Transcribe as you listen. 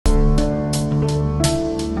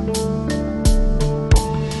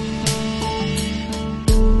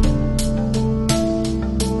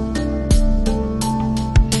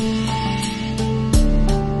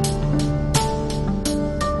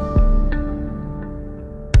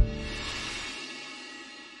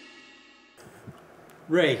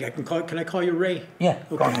Ray. Can I call you Ray? Yeah,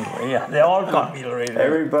 okay. Call me Ray. Yeah, they all call me Ray.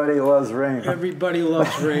 Everybody loves Raymond. Everybody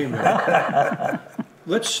loves Raymond.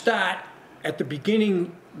 Let's start at the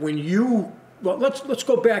beginning when you. Well, let's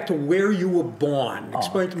go back to where you were born.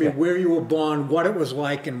 Explain to me where you were born, what it was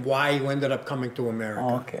like, and why you ended up coming to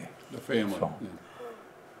America. Okay. The family. So,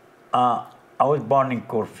 I was born in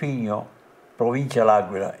Corfinio, Provincia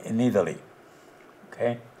L'Aquila, in Italy.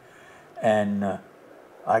 Okay, and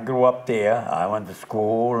I grew up there. I went to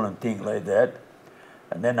school and things like that,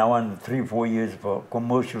 and then I went 3-4 years for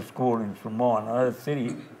commercial school in Sulmona, another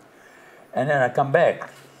city, and then I come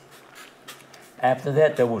back. After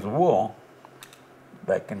that, there was war.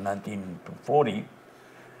 Back in 1940,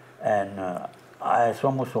 and I saw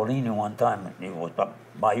Mussolini one time. He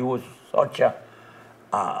was such a,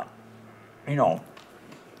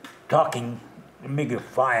 talking, make a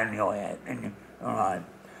fire in your head,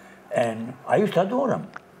 and I used to adore him.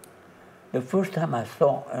 The first time I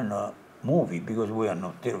saw in a movie, because we had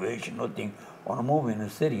no television, nothing, on a movie in the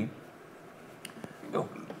city,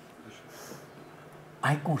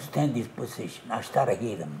 I couldn't stand this position. I started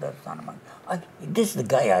hating that son of mine. This is the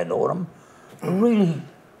guy I adore him. Really,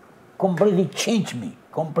 completely changed me,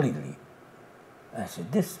 completely. I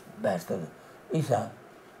said, this bastard is a,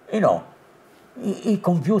 he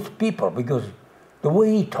confused people because the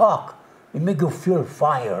way he talk, it make you feel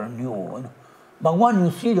fire in you. But when you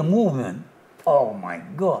see the movement, oh my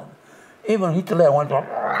God. Even Hitler went like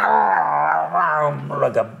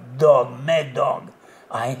a dog, mad dog.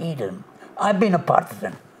 I hated him. I've been a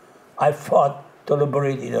partisan. I fought to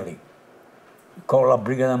liberate Italy, called La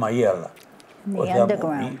Brigata Maiella. In the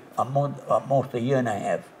underground. Almost a year and a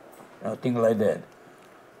half, things like that.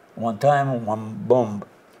 One time, one bomb,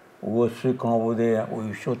 we were sitting over there, we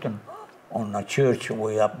were shooting on a church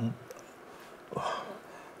way up.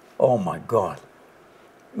 Oh my God.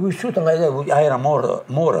 We were shooting like that, I had a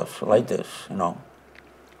mortars like this,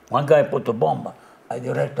 One guy put the bomb, I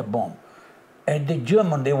direct the bomb. And the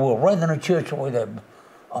German, they were right in the church with them.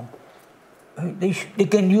 They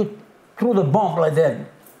can use through the bomb like that.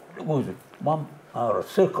 It was one a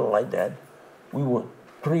circle like that. We were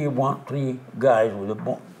three guys with a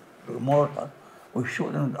bomb, mortar. We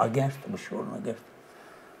shooting against.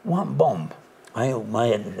 One bomb. I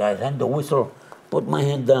had the whistle, put my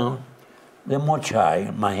hand down, then much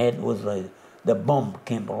high. My head was like the bomb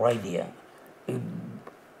came right here. It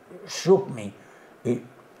shook me. It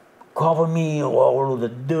covered me, all of the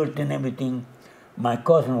dirt and everything. My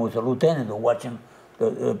cousin was a lieutenant watching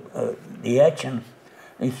the action,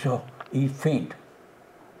 and so he fainted.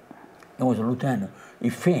 He was a lieutenant. He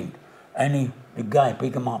fainted, and the guy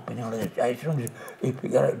picked him up, and as soon as he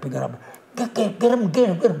picked it up,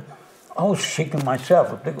 get him. I was shaking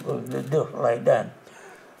myself, like that.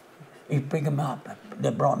 He picked him up. They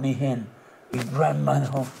brought me in. He grabbed my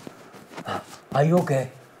home. Are you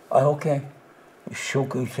okay? Are you okay? He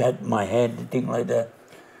shook his head, my head, and things like that.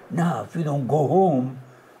 Now, if you don't go home,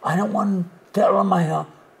 I don't want to tell my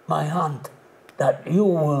aunt that you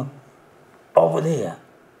were over there.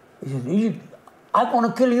 He said, I'm going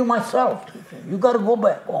to kill you myself. He said, you got to go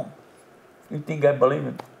back home. You think I believe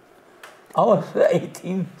it? I was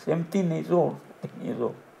 17 years old.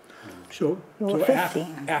 So, You were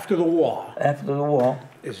 15. After the war. After the war.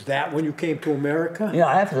 Is that when you came to America? Yeah,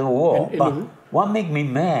 after the war. But what made me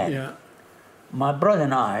mad, Yeah. my brother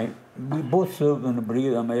and I, we both served in the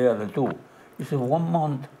Brigata Maiella too. He said 1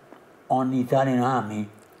 month on the Italian army,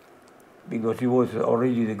 because he was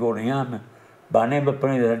already the Golden Army, but I never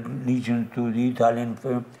paid allegiance to the Italian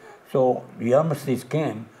firm. So the armistice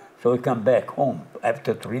came, so he come back home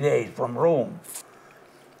after 3 days from Rome.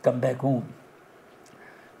 Come back home.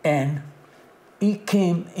 And he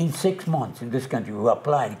came in 6 months in this country. We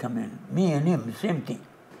applied, he come in. Me and him, the same thing.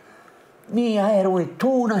 Me, I had to wait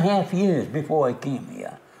 2.5 years before I came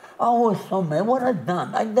here. I was so mad. What I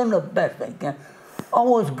done? I done the best I can. I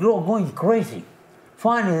was going crazy.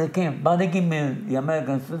 Finally, they came, but they gave me the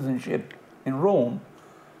American citizenship in Rome.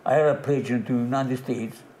 I had a pledge to the United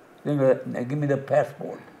States. They gave me the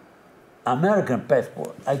passport, American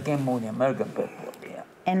passport. I came with the American passport. Yeah.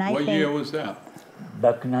 And What year was that?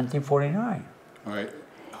 Back in 1949. All right.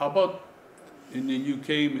 How about, and then you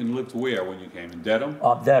came and lived where when you came? In Dedham?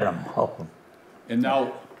 Dedham. Oh. And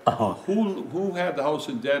now, who had the house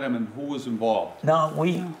in Dedham and who was involved? No,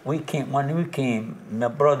 we came, when we came, my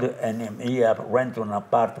brother and him, he had rented an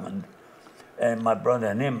apartment, and my brother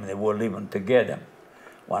and him, they were living together.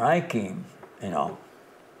 When I came,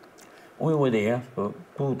 we were there for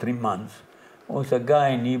 2-3 months. There was a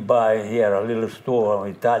guy nearby, he had a little store,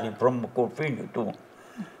 Italian, from Corfinio too.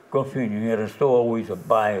 Corfinio, he had a store where we used to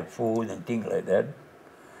buy food and things like that.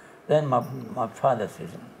 Then my father says,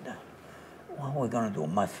 what are we going to do?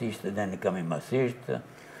 My sister, then come in my sister,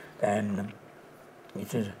 and he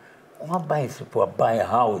says, what buy a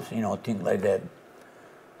house, you know, things like that.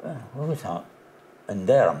 What was that? In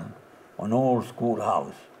Durham, an old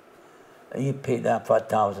schoolhouse. He paid that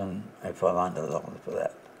 $5,500 for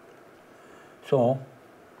that. So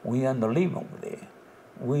we had to live over there.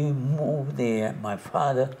 We moved there. My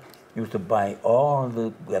father used to buy all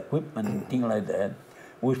the equipment and things like that.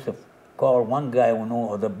 We used to call one guy who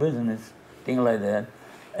knew the business, things like that,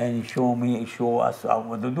 and he show us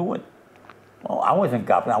how to do it. Well, I wasn't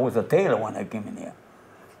carpenter, I was a tailor when I came in here.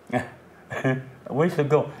 We used to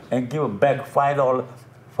go and give back $5.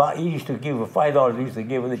 He used to give $5. He used to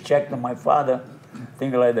give the check to my father,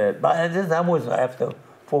 things like that. But that was after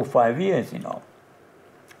 4 or 5 years, you know.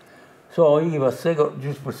 So he gave us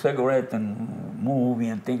just for cigarette and movie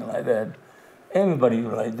and things like that. Everybody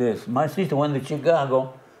was like this. My sister went to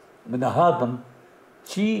Chicago with her husband.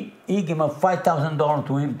 He gave him $5,000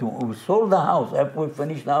 to him we sold the house after we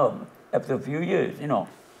finished the house, after a few years, you know.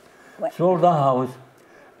 What? Sold the house,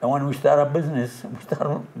 and when we started business,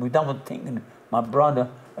 without thinking, my brother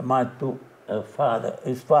and my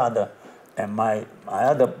his father, and my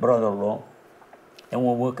other brother-in-law, and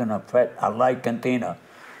we're working a light container.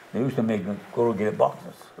 They used to make corrugated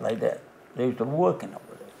boxes like that. They used to work in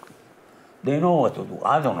over there. They know what to do.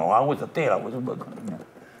 I don't know. I was a tailor. I was working. You know,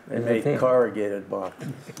 They made corrugated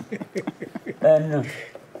boxes, and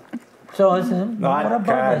so I said, not what about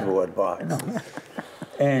cardboard boxes. that? No.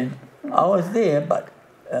 And I was there, but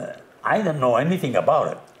I didn't know anything about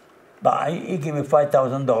it. But he gave me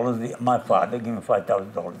 $5,000. My father gave me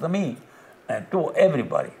 $5,000 to me, and to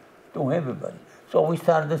everybody. So we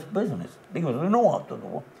started this business because we know how to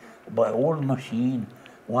do. Buy old machine,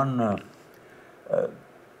 one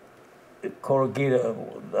corrugator,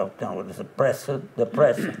 the press,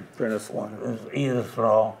 Printer squad. either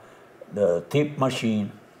straw, the tape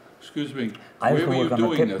machine. Excuse me, I used where to were you work on a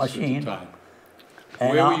doing tape this machine. at the time? And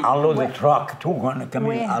Where were you- I'll load the truck too, going to come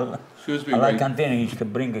in. Where? Excuse me, I like right. container used to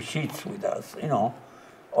bring the sheets with us, you know,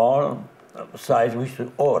 all size. We used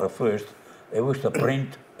to order first. We used to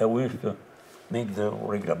print, and we used to make the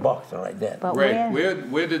regular box like that. But Right, where?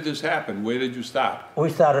 where did this happen? Where did you start? We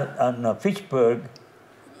started on Fitchburg.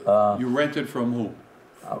 You rented from who?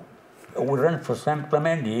 We rent for San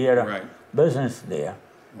Clemente. He had a Right. business there.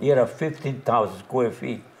 He had a 15,000 square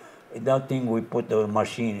feet. That thing, we put the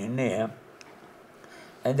machine in there.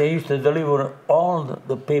 And they used to deliver all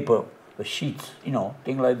the paper, the sheets, you know,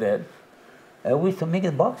 things like that. And we used to make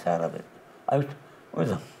a box out of it.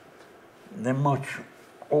 They much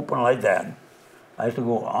open like that. I used to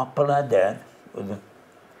go up like that with a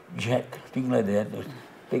jack, thing like that. Just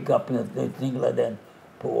pick up the thing like that,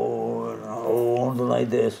 pour all like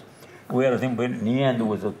this. We had a thing, but in the end, there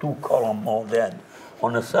was a 2-column all that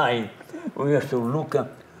on the side. We used to look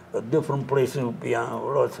at different places beyond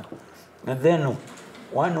lots. And then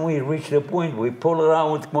when we reached the point, we pulled it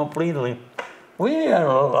out completely. We had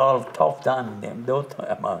a tough time with them. Those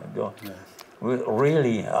time, we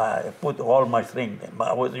really, I put all my strength in.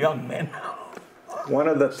 I was a young man. One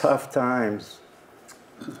of the tough times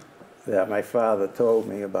that my father told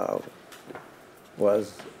me about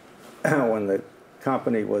was when the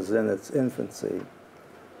company was in its infancy.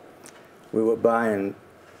 We were buying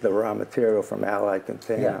the raw material from Allied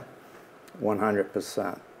Container,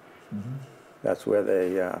 100%. That's where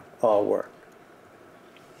they all worked.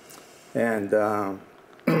 And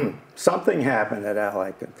something happened at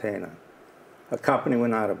Allied Container. A company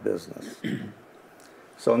went out of business.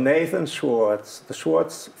 So Nathan Schwartz, the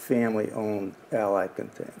Schwartz family owned Allied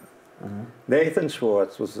Container. Nathan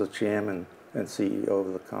Schwartz was the chairman and CEO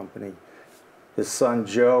of the company. His son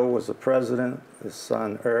Joe was the president. His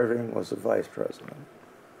son Irving was the vice president.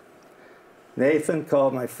 Nathan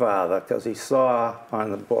called my father because he saw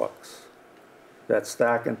on the books that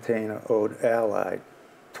Star Container owed Allied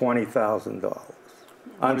 $20,000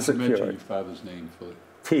 Why did you mention your unsecured. father's name for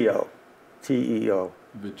T.O. T.E.O.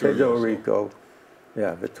 Vittorioso? Teodorico.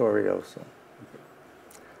 Yeah, Vittorioso.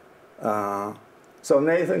 So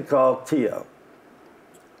Nathan called Tio,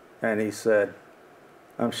 and he said,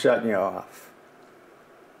 I'm shutting you off.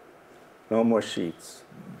 No more sheets.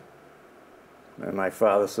 And my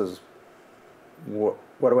father says, what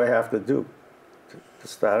do I have to do to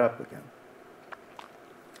start up again?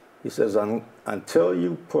 He says, until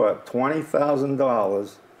you put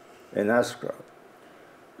 $20,000 in escrow,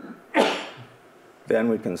 then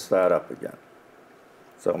we can start up again.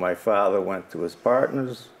 So my father went to his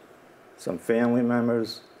partners, some family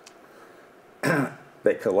members.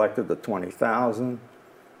 They collected the $20,000.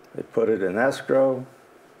 They put it in escrow.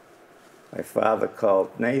 My father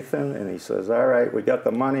called Nathan, and he says, all right, we got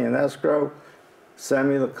the money in escrow. Send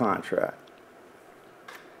me the contract.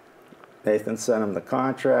 Nathan sent him the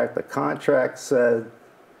contract. The contract said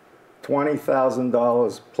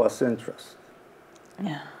 $20,000 plus interest.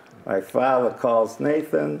 Yeah. My father calls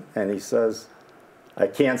Nathan, and he says, I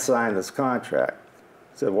can't sign this contract.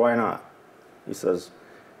 I said, why not? He says,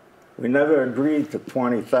 we never agreed to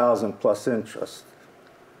 $20,000 plus interest.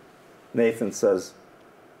 Nathan says,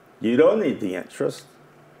 you don't need the interest.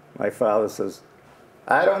 My father says,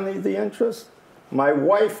 I don't need the interest. My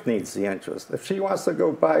wife needs the interest. If she wants to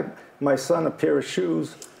go buy my son a pair of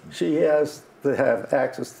shoes, she has to have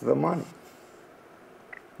access to the money.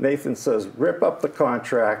 Nathan says, rip up the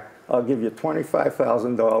contract. I'll give you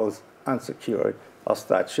 $25,000 unsecured. I'll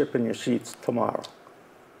start shipping your sheets tomorrow.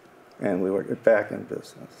 And we were back in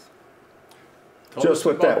business. Just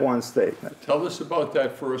with that one statement. Tell us about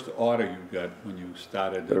that first order you got when you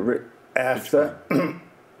started. After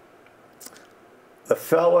a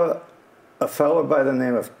fella by the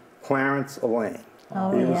name of Clarence Elaine.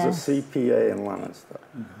 Oh, He yes. was a CPA in Leominster.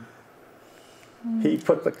 He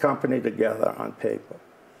put the company together on paper.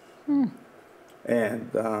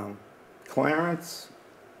 And Clarence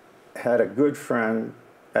had a good friend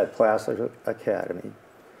at Plastic Academy.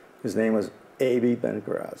 His name was A.B.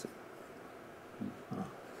 Bengrazi.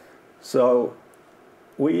 So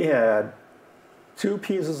we had 2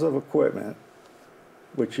 pieces of equipment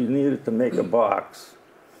which you needed to make a box.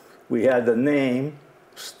 We had the name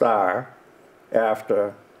Star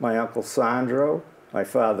after my uncle Sandro, my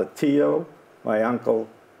father Teo, my uncle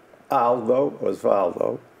Aldo,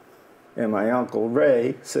 Osvaldo, and my uncle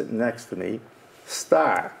Ray sitting next to me,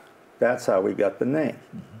 Star. That's how we got the name.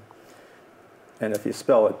 And if you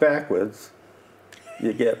spell it backwards,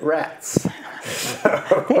 you get rats.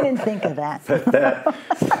 They didn't think of that. But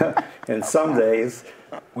that, in some days,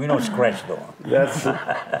 We know scratch though.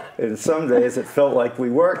 in some days it felt like we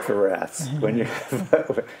worked for rats. When you,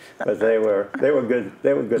 but they were good.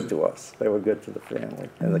 They were good to us. They were good to the family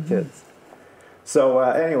and the kids. So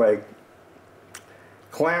anyway,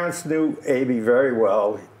 Clarence knew A.B. very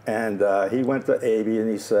well, and he went to A.B. and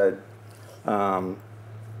he said, I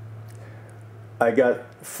got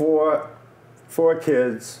four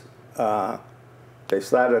kids. They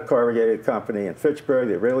started a corrugated company in Fitchburg.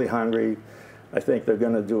 They're really hungry. I think they're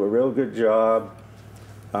going to do a real good job.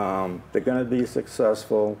 They're going to be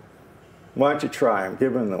successful. Why don't you try them?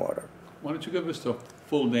 Give them an order. Why don't you give us the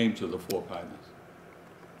full names of the 4 partners?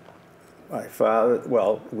 My father,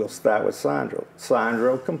 well, we'll start with Sandro.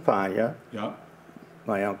 Sandro Campagna, Yeah.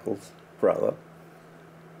 my uncle's brother.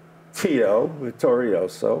 Teo,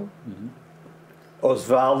 Vittorioso.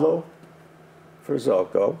 Osvaldo,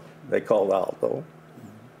 Ferzoco, they called Aldo.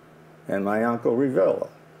 And my uncle Revelo,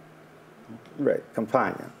 right,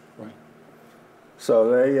 Compagna. Right. So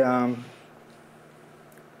they,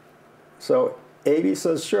 so A.B.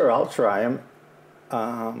 says, sure, I'll try him.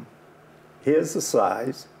 Here's the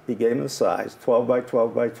size. He gave him the size, 12 by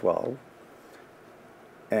 12 by 12.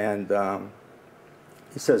 And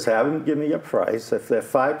he says, have him give me a price. If they're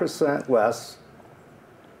 5% less,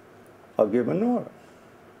 I'll give him an order.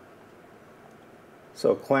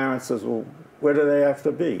 So Clarence says, well, where do they have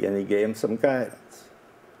to be? And he gave him some guidance.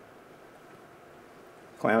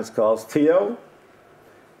 Clarence calls Teo.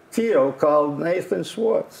 Teo called Nathan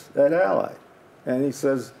Schwartz at Allied. And he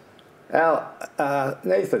says,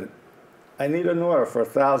 Nathan, I need an order for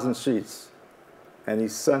 1,000 sheets. And he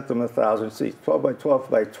sent them 1,000 sheets. 12 by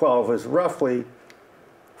 12 by 12 is roughly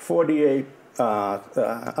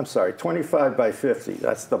 25 by 50.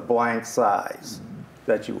 That's the blank size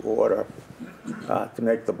that you order to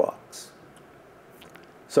make the box.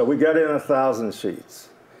 So we got in 1,000 sheets.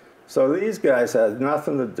 So these guys had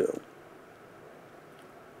nothing to do.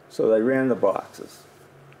 So they ran the boxes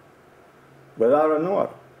without an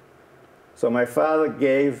order. So my father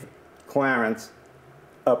gave Clarence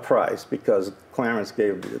a price because Clarence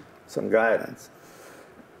gave me some guidance.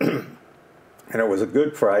 And it was a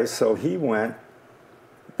good price, so he went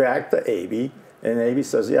back to A.B., and A.B.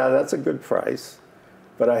 says, yeah, that's a good price,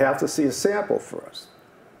 but I have to see a sample first.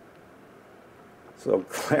 So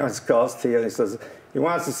Clarence calls Tia and he says, he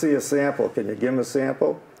wants to see a sample. Can you give him a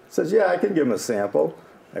sample? He says, yeah, I can give him a sample.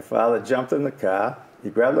 My father jumped in the car. He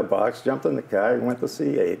grabbed the box, jumped in the car, he went to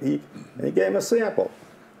see A.B., and he gave him a sample.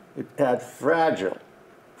 It had Fragile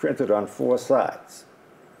printed on 4 sides.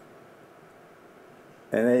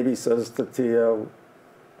 And A.B. says to Tio,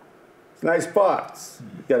 it's a nice box.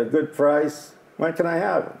 You got a good price. When can I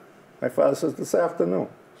have it? My father says, this afternoon.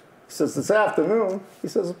 He says, this afternoon? He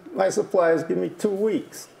says, my suppliers give me 2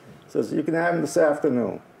 weeks. He says, you can have them this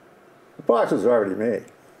afternoon. The box was already made.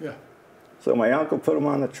 Yeah. So my uncle put them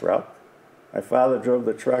on the truck. My father drove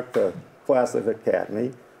the truck to Plastic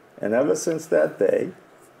Academy. And ever since that day,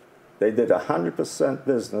 they did 100%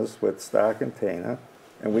 business with Star Container.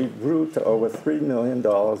 And we grew to over $3 million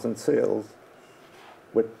in sales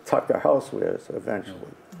with Tucker Housewares eventually.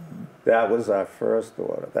 That was our first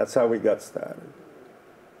order. That's how we got started,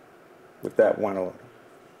 with that one order.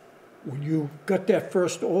 When you got that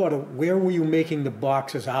first order, where were you making the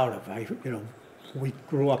boxes out of? We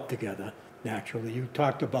grew up together, naturally. You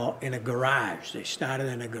talked about in a garage. They started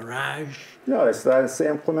in a garage. No, they started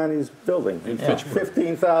Sam Clementi's building. In Fitchburg.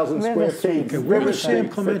 15,000 square River feet. Street. Okay, where was Sam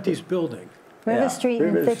Street, Clementi's building? River Yeah. Street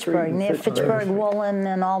in River Street Fitchburg, in near Fitchburg. Fitchburg Woolen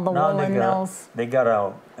and all the Now woolen mills. they got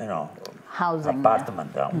a, you know, Housing.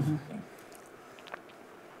 apartment down.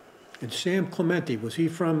 And Sam Clementi, was he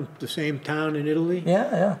from the same town in Italy?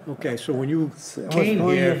 Yeah. Okay, so when you He was came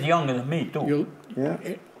 2 years here, younger than me, too. you, Yeah.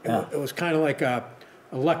 it was kind of like a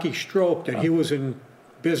lucky stroke that he was in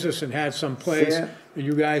business and had some place, Sam- and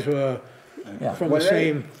you guys were Yeah. from Well, the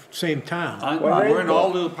they- same town. Well, they Weren't go-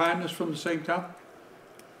 all the partners from the same town?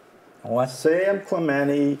 What? Sam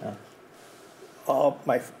Clementi, all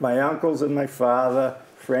my uncles and my father,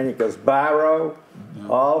 Franny Gasbaro,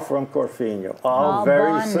 all from Corfinio, all All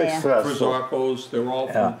very born there. successful, Ferzoco's, they were all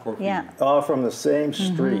Yeah. from Corfinio. Yeah. all from the same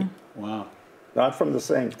street, Wow. not from the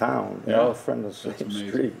same town, they're Yeah. all from the same amazing.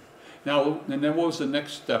 street. Now, and then what was the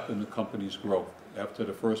next step in the company's growth after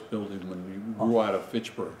the first building when you grew out of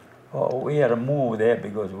Fitchburg? Oh, we had to move there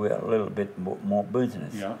because we had a little bit more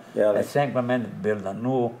business. Yeah. Yeah, And San Clemente built a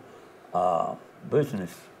new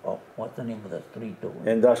business. Oh, what's the name of the street over?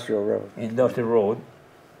 Industrial Road, Industrial Road.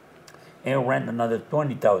 And rent another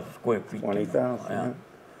 20,000 square feet. 20,000, yeah.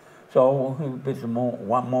 So we put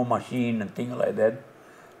one more machine and things like that.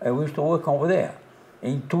 And we used to work over there.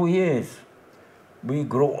 In 2 years, we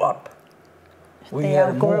grew up. We They had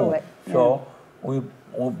to outgrew move. it, So we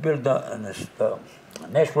built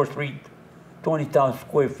Nashville Street, 20,000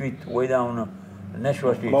 square feet way down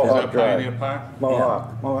Nashville Street. Is Mohawk that Drive. Pioneer Park?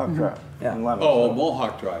 Mohawk Drive, Yeah. in Leominster. Oh,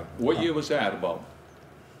 Mohawk Drive. What year was that about?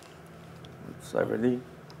 70.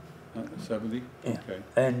 70? Yeah. Okay.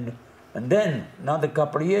 And then another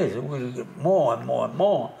couple of years, we'll get more and more and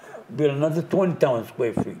more. Build another 20,000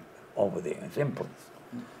 square feet over there in Simple.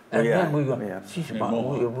 And Yeah, then we go, yeah. sheesh, In man, we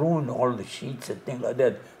Mohawk. ruined all the sheets and things like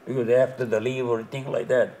that because after the leave or things like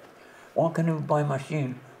that. Why can't we buy a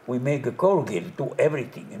machine? We make a corrugated, do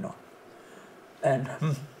everything, you know. And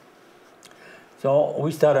so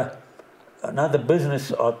we started another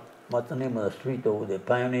business at, what's the name of the street over there?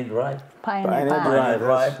 Pioneer Drive? Pioneer Pioneer Park.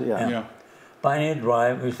 Drive, yeah. Yeah. Pioneer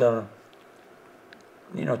Drive, we started,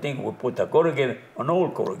 think we put a corrugated, an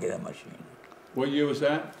old corrugated machine. What year was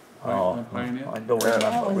that? Oh, Pioneer? I don't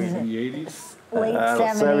remember. was In it? the 80s? Late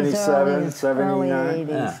 70s, 77, early 79.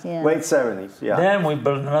 80s, yeah. Late 70s, yeah. Then we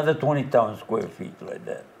built another 20,000 square feet like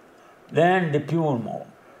that. Then the pure more.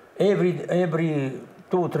 Every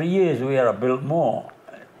 2 or 3 years we had to build more.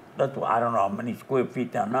 That's why I don't know how many square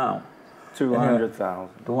feet are now. 200,000.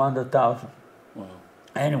 200,000. Wow.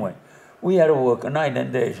 Anyway, we had to work night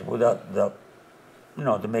and days without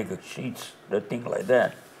to make the sheets, the thing like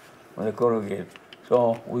that, with the corrugated.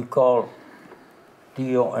 So we called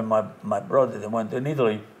Tio and my brother. They went to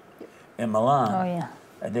Italy, in Milan. Oh, yeah.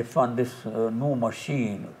 And they found this new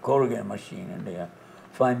machine, corrugated machine in there,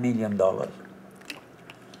 $5 million.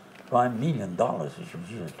 $5 million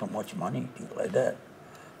is too much money, things like that.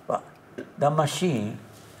 But the machine,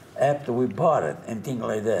 after we bought it and things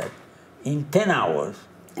like that, in 10 hours,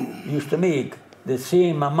 used to make the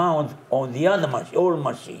same amount on the other machine, old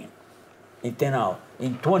machine, in 10 hours.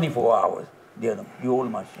 In 24 hours, the old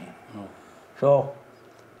machine. Oh. So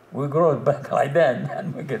we grow it back like that,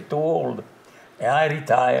 and we get too old. And I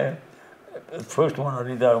retire. First one to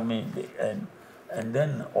retire me, and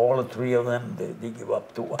then all the three of them, they give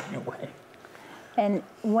up too anyway. And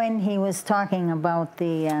when he was talking about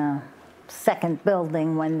the second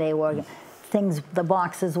building, when they were, the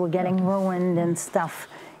boxes were getting ruined and stuff,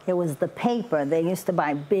 it was the paper. They used to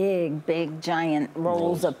buy big, giant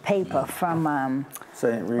rolls of paper from...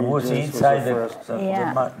 St. It was Regis inside the first.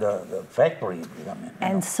 the factory.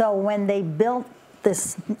 And so when they built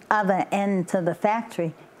this other end to the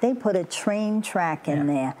factory, they put a train track in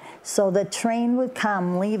there. So the train would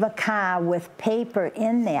come, leave a car with paper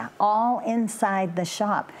in there, all inside the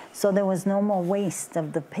shop. So there was no more waste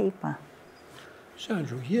of the paper.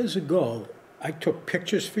 Sandro, years ago, I took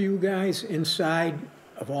pictures for you guys inside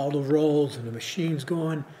of all the rolls and the machines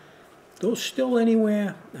going. Those still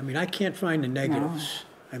anywhere? I mean, I can't find the negatives.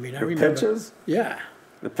 I mean, I The remember. pictures? Yeah.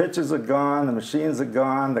 The pictures are gone, the machines are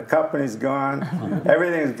gone, the company's gone,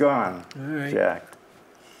 everything's gone, All right. Jack.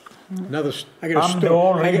 I got a I'm the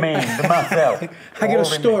only man, myself. I got a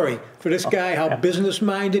story for this guy, how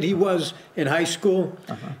business-minded he was in high school.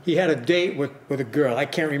 He had a date with a girl. I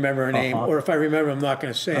can't remember her name, or if I remember, I'm not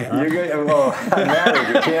going to say it. Well, I'm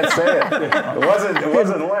married. You can't say it. It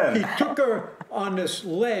wasn't Lynn. He took her on this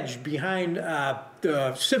ledge behind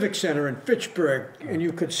the Civic Center in Fitchburg, and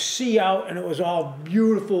you could see out, and it was all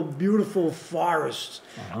beautiful, beautiful forests.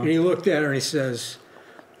 And he looked at her and he says,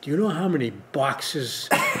 "Do you know how many boxes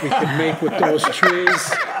we could make with those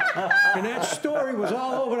trees?" And that story was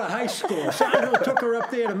all over the high school. Sandro took her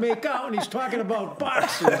up there to make out, and he's talking about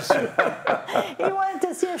boxes. He wanted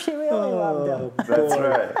to see if she really loved him.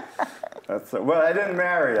 That's right. Well, I didn't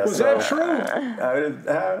marry her. Was so that true?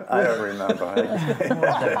 I don't remember.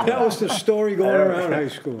 That was the story going around high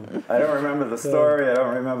school. I don't remember the story. I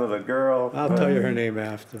don't remember the girl. I'll tell you her name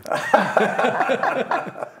after.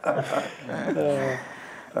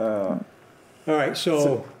 All right,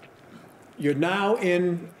 so you're now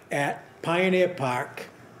in at Pioneer Park.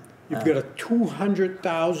 You've got a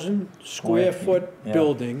 200,000 square foot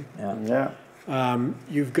building. Yeah.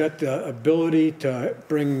 You've got the ability to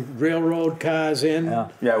bring railroad cars in.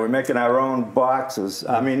 Yeah, we're making our own boxes.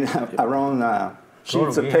 I mean, our own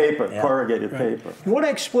sheets of paper, corrugated paper. You want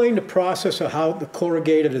to explain the process of how the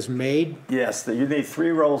corrugated is made? Yes, you need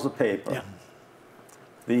 3 rolls of paper. Yeah.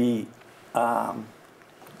 The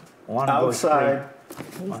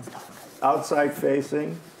outside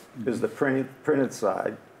facing is the printed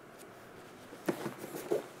side.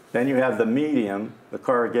 Then you have the medium, the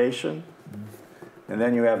corrugation, and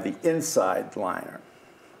then you have the inside liner.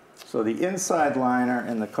 So the inside liner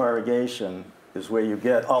and the corrugation is where you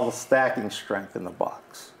get all the stacking strength in the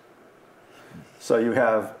box. So you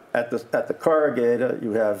have, at the corrugator,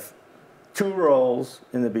 you have 2 rolls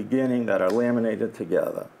in the beginning that are laminated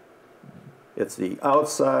together. It's the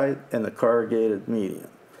outside and the corrugated medium.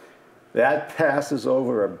 That passes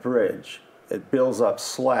over a bridge. It builds up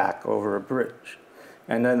slack over a bridge.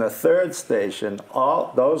 And then the third station,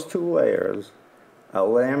 all those 2 layers are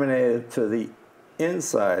laminated to the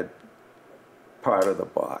inside part of the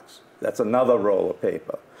box. That's another roll of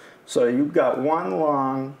paper. So you've got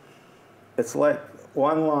it's like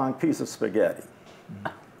one long piece of spaghetti.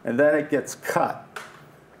 And then it gets cut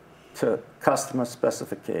to customer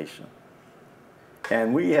specification.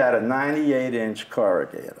 And we had a 98-inch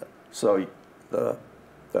corrugator. So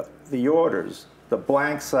the orders, the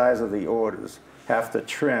blank size of the orders, have to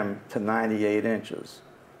trim to 98 inches.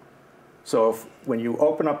 So when you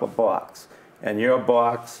open up a box, and your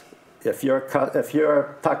box, if you're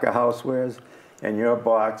Tucker Housewares, and your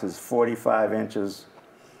box is 45 inches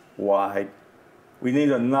wide, we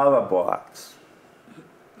need another box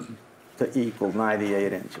to equal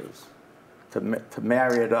 98 inches to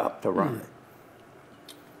marry it up to run it.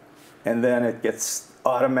 And then it gets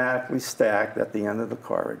automatically stacked at the end of the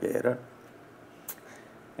corrugator.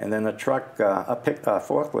 And then a truck, a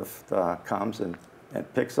forklift comes and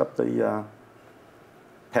picks up the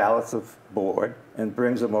pallets of board and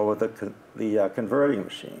brings them over the converting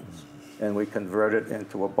machines. And we convert it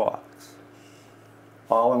into a box,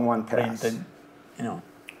 all in one pass. Printed, you know.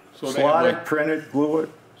 So Slot it, print it, glue it.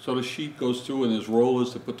 So the sheet goes through and there's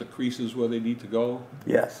rollers to put the creases where they need to go?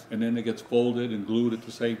 Yes. And then it gets folded and glued at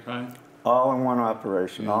the same time? All in one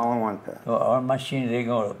operation, all in one pass. So our machine, they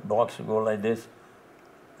go, box go like this.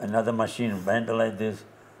 Another machine bend like this.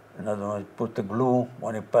 Another one put the glue,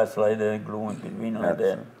 when it pass like that, glue in between like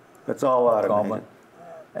that. That's all automated.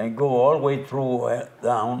 And go all the way through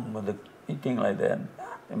down with the thing like that.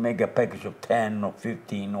 And make a package of 10 or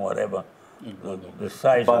 15 or whatever. The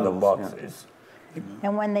size of the box is.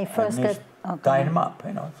 And when they first tie them up,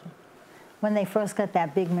 you know. So. When they first got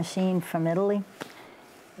that big machine from Italy,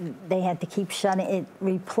 they had to keep shutting. It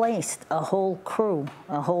replaced a whole crew,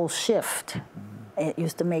 a whole shift. It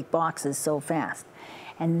used to make boxes so fast.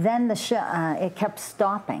 And then it kept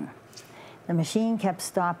stopping. The machine kept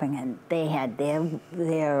stopping, and they had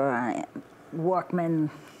their workmen,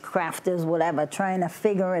 crafters, whatever, trying to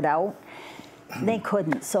figure it out. They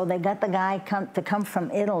couldn't, so they got the guy to come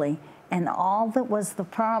from Italy, and all that was the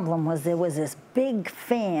problem was there was this big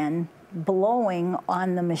fan blowing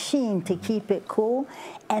on the machine to keep it cool,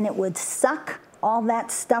 and it would suck all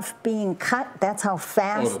that stuff being cut. That's how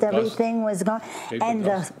fast everything was going. And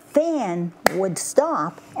the fan would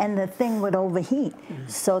stop and the thing would overheat.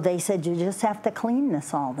 So they said, you just have to clean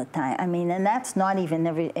this all the time. I mean, and that's not even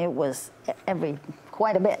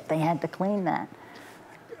quite a bit. They had to clean that.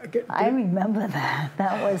 I remember that.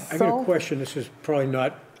 That was so. I got a question. This is probably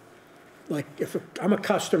not, like, if I'm a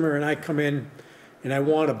customer and I come in and I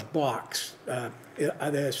want a box, are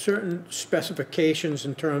there certain specifications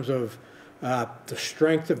in terms of the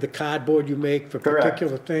strength of the cardboard you make for Correct.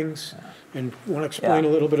 particular things. And want to explain a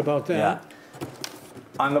little bit about that?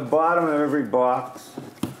 On the bottom of every box,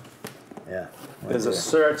 Yeah. there's a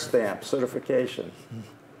cert stamp, certification,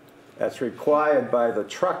 that's required by the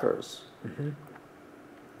truckers.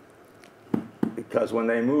 Because when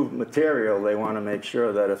they move material, they want to make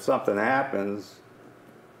sure that if something happens,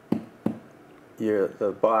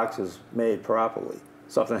 the box is made properly.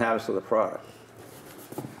 Something happens to the product.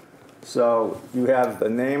 So you have the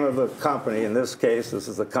name of the company. In this case, this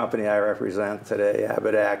is the company I represent today,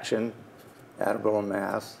 Abbott Action, Attleboro,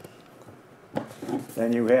 Mass.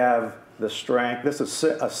 Then you have the strength. This is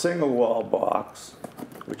a single wall box,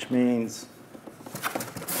 which means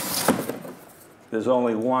there's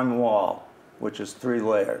only one wall, which is 3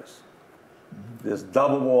 layers. There's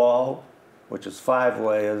double wall, which is 5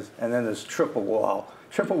 layers, and then there's triple wall.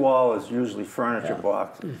 Triple wall is usually furniture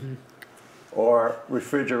boxes or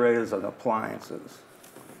refrigerators and appliances.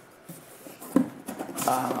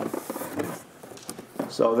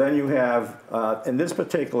 So then you have, in this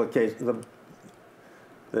particular case,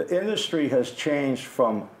 the industry has changed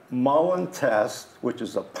from Mullen test, which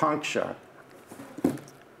is a puncture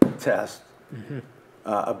test,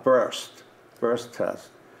 a burst test,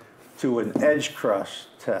 to an edge crush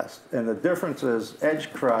test. And the difference is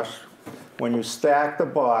edge crush, when you stack the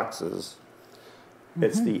boxes,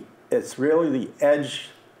 it's really the edge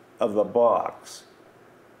of the box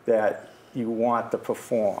that you want to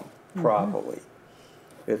perform properly.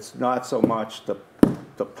 It's not so much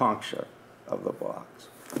the puncture of the box.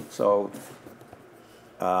 So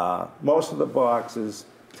most of the boxes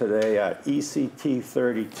today are ECT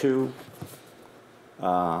 32,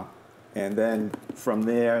 and then from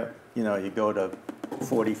there, you know, you go to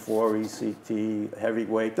 44 ECT,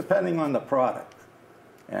 heavyweight, depending on the product.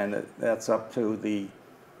 And that's up to the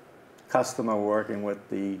customer working with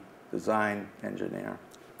the design engineer.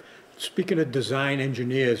 Speaking of design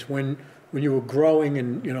engineers, when you were growing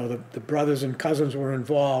and, you know, the brothers and cousins were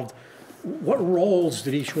involved, what roles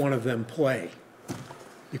did each one of them play?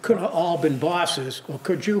 You couldn't have all been bosses, or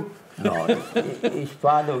could you? No, his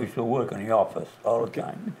father used to work in the office all the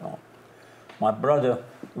time. You know. My brother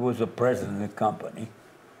was the president of the company,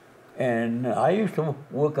 and I used to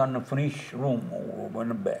work on the finish room over in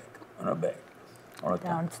the back, all the time.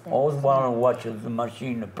 Downstairs. Osvaldo watches the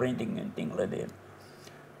machine, the printing and things like that.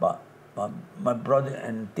 But my brother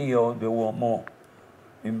and Theo, they were more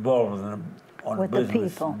involved on With the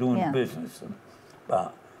business, people, doing yeah. business.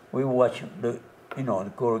 But we watch the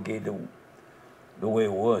corrugated the way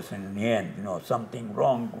it was, and in the end, you know, something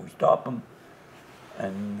wrong, we stop them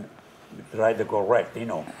and we try to correct, you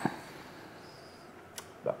know.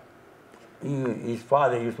 But his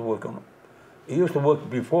father used to work on, he used to work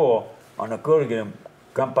before on a corrugated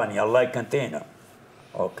company, a light container.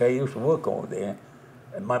 Okay, he used to work over there.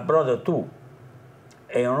 And my brother too,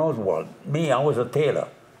 and Oswald. Me, I was a tailor.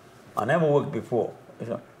 I never worked before.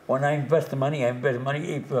 So when I invest money,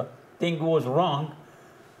 If a thing goes wrong,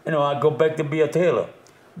 you know, I go back to be a tailor.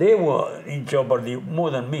 They were in jeopardy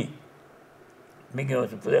more than me.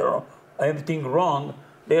 Because if they're everything wrong,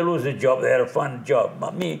 they lose a job, they had to find a job.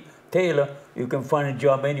 But me, tailor, you can find a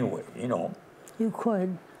job anyway, you know. You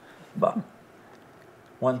could. But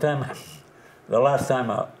one time, the last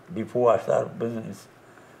time before I started business,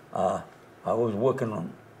 I was working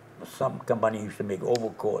on some company used to make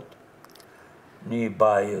overcoat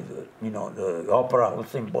nearby, you know, the Opera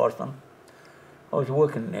House in Boston. I was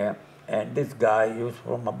working there, and this guy, he was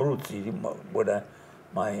from Abruzzi, where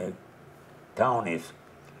my town is,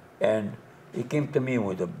 and he came to me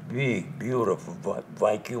with a big, beautiful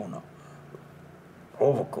Vicuna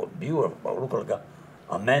overcoat, beautiful, look like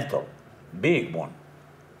a mantle, big one.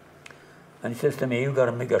 And he says to me, you got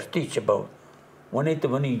to make a stitch about 1/8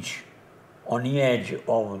 of an inch on the edge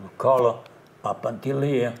of the collar up until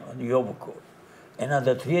here on the overcoat.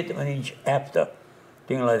 Another 3/8 of an inch after,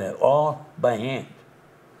 things like that, all by hand.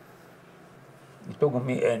 He took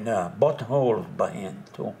me and buttonholes by hand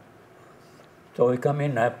too. So he come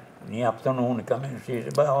in the afternoon, he come in and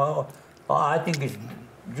says, well, I think it's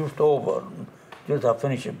just over, just I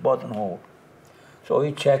finish a buttonhole. So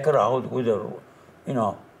he check her out with a, you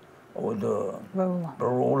know, with the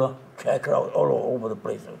ruler, check her out all over the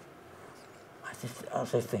place. I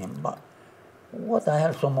said to him, but what the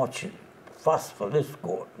hell so much fuss for this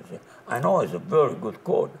coat? He said, I know it's a very good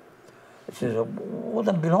coat. He says, would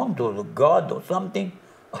it belong to the God or something?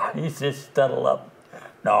 He says, settle up.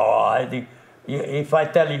 No, I think, if I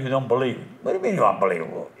tell you, you don't believe it. What do you mean you don't believe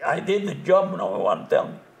it? I did the job, no one want to tell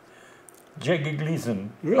me. Jackie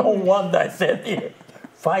Gleason, no wonder I said here,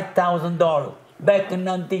 $5,000 back in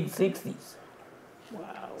 1960s.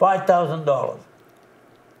 Wow. $5,000.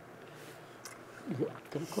 Got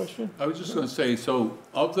a question? I was just going to say, so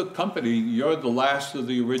of the company, you're the last of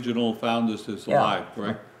the original founders that's Yeah. alive,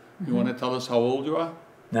 correct? You want to tell us how old you are?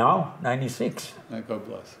 Now, 96. God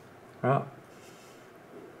bless. Yeah.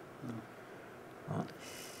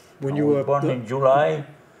 When I you was were born in July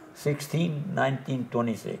 16,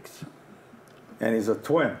 1926. And he's a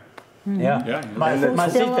twin. Yeah. Yeah, My, And my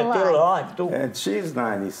still sister still alive too. And she's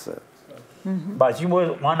 96. But she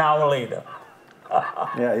was 1 hour later.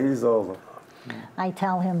 Yeah, he's older. I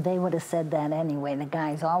tell him they would have said that anyway. The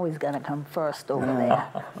guy's always going to come first over there.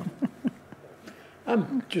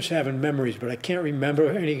 I'm just having memories, but I can't remember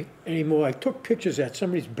anymore. I took pictures at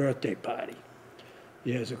somebody's birthday party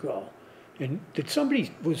years ago. And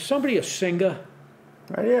was somebody a singer?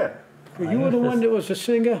 Right here. You were the one that was a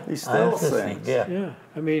singer? He I still used to sing, sings. yeah. Yeah,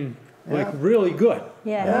 I mean, like really good.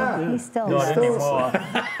 Yeah, Yeah. he's still Not there. anymore.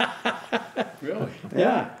 Really?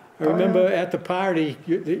 Yeah. I remember at the party,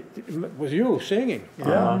 it was you singing.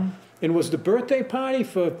 Yeah. And was the birthday party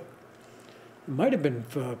it might have been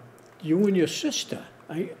for you and your sister.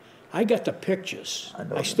 I got the pictures.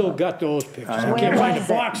 I still got those pictures. I Where can't find was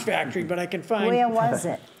the it? box factory, but I can find. Where was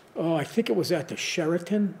it? Oh, I think it was at the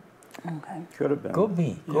Sheraton. Okay. Could have been. Could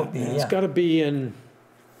be, could be, It's yeah. got to be in,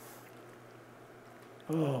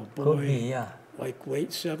 oh Could be, boy, yeah. like late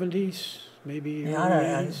 70s, maybe Yeah, early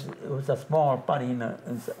I- 80s. it was a small party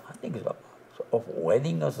I think it's a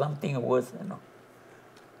wedding or something. It was, you know.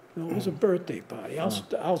 No, it was a birthday party.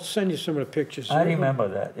 I'll send you some of the pictures. I remember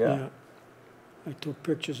that, yeah. I took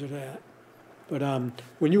pictures of that. But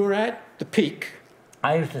when you were at the peak,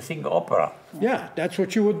 I used to sing opera. yeah, that's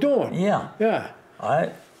what you were doing. Yeah. Yeah.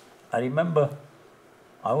 I remember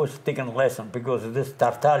I was taking a lesson because this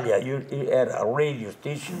Tartaglia, you had a radio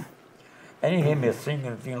station, and he heard me singing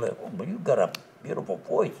and thing like, oh, but you got a beautiful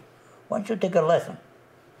voice. Why don't you take a lesson?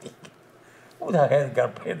 Who the hell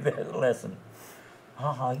got paid that lesson?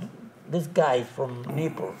 This guy is from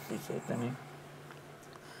Naples, he said to me.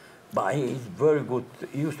 But he's very good.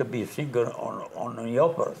 He used to be a singer on the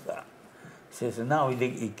opera star. He says, now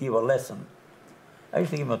he give a lesson. I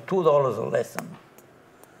used to give him $2 a lesson.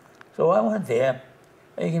 So I went there,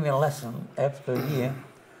 they gave me a lesson. After a year,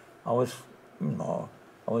 I was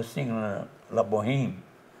singing La Bohème.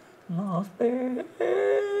 No,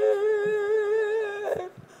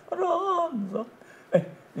 hey,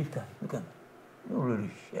 Vita, look at you really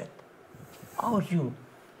shit. How would you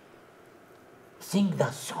sing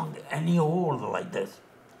that song any old like this?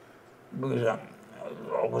 Because I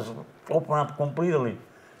was open up completely.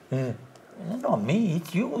 He said, not me,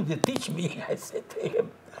 it's you that teach me. I said to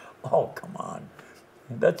him, oh, come on.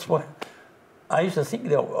 That's what I used to sing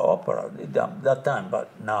the opera that time, but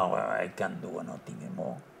now I can't do nothing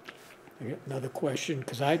anymore. I got another question,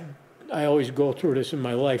 because I always go through this in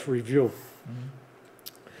my life review.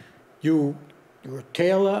 You were a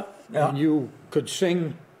tailor, Yeah. and you could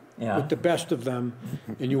sing Yeah. with the best of them,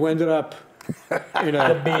 and you ended up in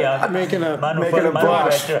making a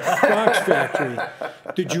box factory.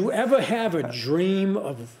 Did you ever have a dream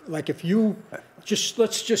of, like, if you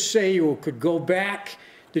let's just say you could go back,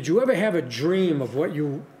 did you ever have a dream of what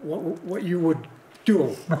you would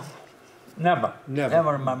do? Never. Never.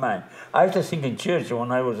 Never in my mind. I used to sing in church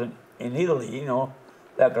when I was in Italy, you know,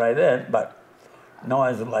 like that, but no,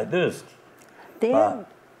 it's like this.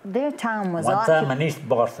 Their town was One time in East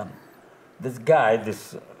Boston, this guy,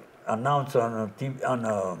 this announcer on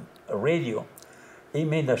a radio, he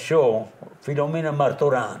made a show, Filomena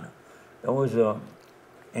Martorana. It was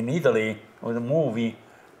in Italy, it was a movie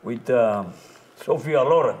with Sophia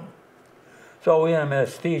Loren. So we had a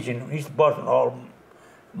stage in East Boston,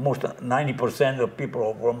 almost 90% of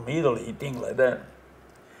people from Italy, things like that.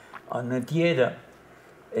 On the theater,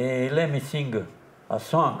 let me sing a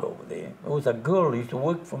song over there. It was a girl who used to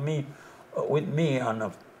work for me, with me on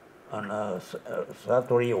a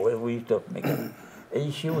Saturday where we used to make it.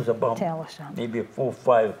 And she was about maybe 4 or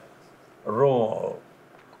 5 row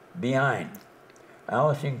behind. I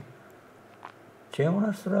was singing, c'è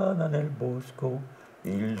una strada nel bosco,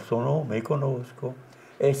 il suo nome conosco.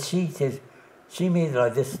 And she says, she made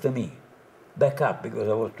like this to me, back up because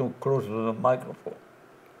I was too close to the microphone.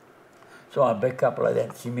 So I back up like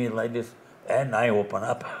that, she made like this, and I open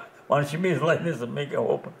up. When she made like this, I make it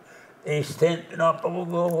open. They standing up, like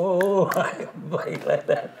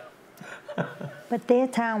that. But their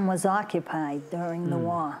town was occupied during the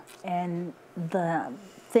war, and the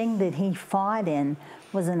thing that he fought in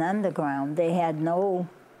was an underground. They had no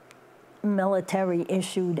military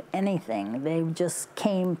issued anything. They just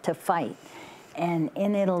came to fight. And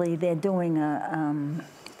in Italy, they're doing a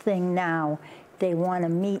thing now they want to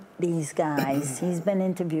meet these guys. He's been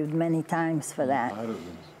interviewed many times for that.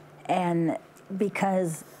 And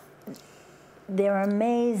because they're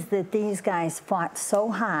amazed that these guys fought so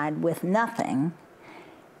hard with nothing,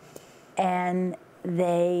 and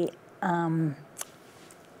they did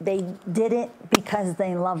it because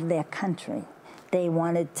they love their country. They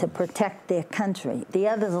wanted to protect their country. The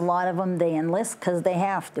others, a lot of them, they enlist because they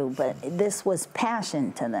have to, but this was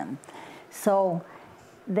passion to them. So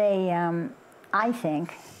they, I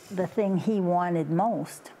think, the thing he wanted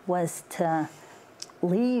most was to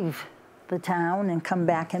leave the town and come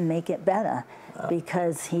back and make it better,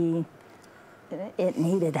 because it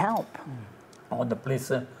needed help. On the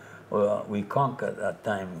place we conquered that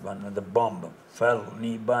time, when the bomb fell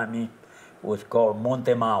nearby me, was called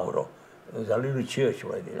Monte Mauro. It was a little church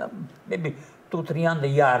right there, maybe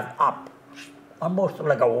 200-300 yards up, almost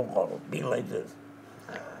like a wall, be like this.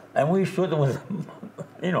 And we stood with,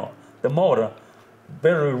 you know, the mortar,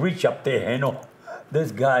 very rich up there, you know.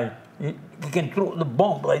 This guy, he can throw the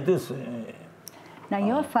bomb like this. Now,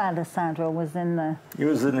 your father, Sandro, was in the... He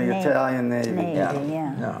was in the Italian Navy.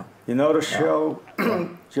 Yeah. You know the show,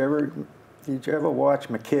 did you ever watch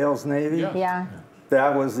McHale's Navy? Yeah.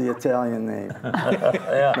 That was the Italian Navy.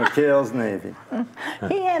 McHale's Navy.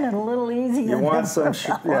 He had it a little easier. You want some?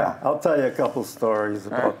 Yeah, I'll tell you a couple stories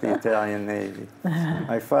about the Italian Navy.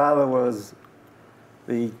 My father was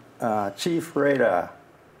the chief radar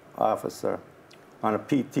officer on a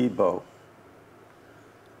PT boat.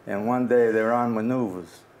 And one day they're on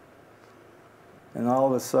maneuvers. And all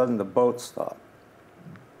of a sudden the boat stopped.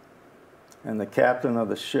 And the captain of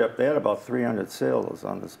the ship, they had about 300 sailors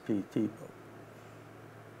on this PT boat.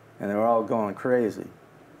 And they were all going crazy.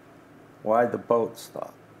 Why'd the boat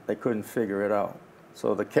stop? They couldn't figure it out.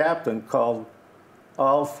 So the captain called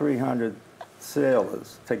all 300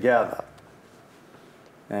 sailors together.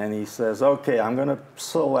 And he says, okay, I'm going to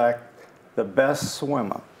select the best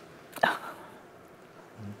swimmer.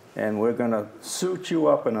 And we're going to suit you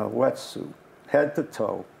up in a wetsuit, head to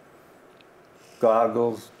toe,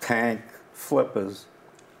 goggles, tank, flippers.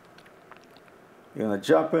 You're going to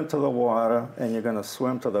jump into the water, and you're going to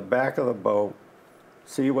swim to the back of the boat,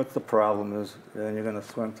 see what the problem is, and you're going to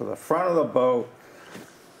swim to the front of the boat,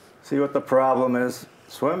 see what the problem is,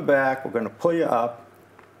 swim back, we're going to pull you up,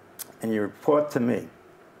 and you report to me.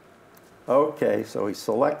 Okay, so he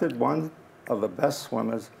selected one of the best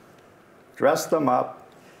swimmers, dressed them up,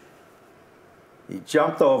 he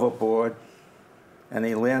jumped overboard, and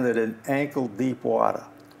he landed in ankle-deep water.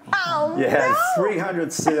 Oh, You had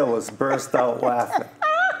 300 sailors burst out laughing.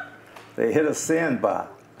 They hit a sandbar.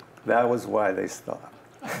 That was why they stopped.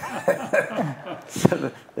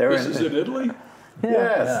 So This is in Italy?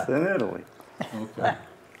 Yes, in Italy. Okay.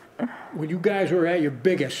 When you guys were at your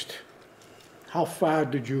biggest, how far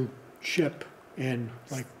did you ship, and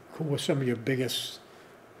like who were some of your biggest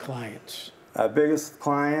clients? Our biggest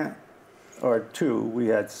client, or two, we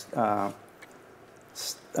had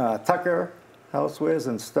Tucker Housewares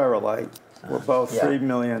and Sterilite were both 3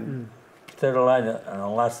 million. Sterilite,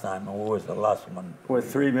 last time, who was the last one?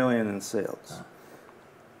 With 3 million in sales.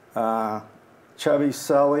 Chubby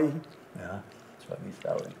Celli Yeah, Chubby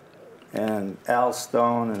Celli. and Al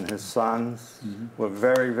Stone and his sons were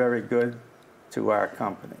very, very good to our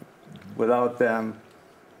company. Without them,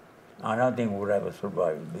 I don't think we would ever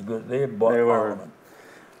survive because they bought all of them.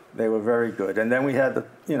 they were very good. And then we had the,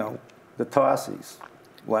 you know, the Tossies,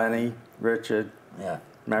 Lenny, Richard, Yeah.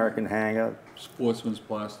 American Hanger, Sportsman's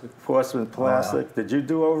Plastic? Portsmouth Plastic. Did you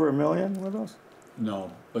do over $1 million with us?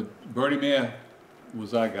 No, but Bernie Mayer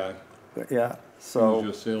was our guy. Yeah. He So was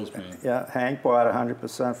your salesman. yeah, Hank bought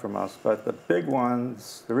 100% from us, but the big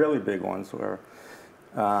ones, the really big ones, were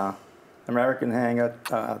American Hanger,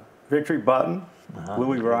 Victory Button,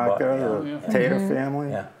 Louis Rocca, Button, the yeah. Tater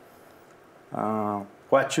family, Yeah.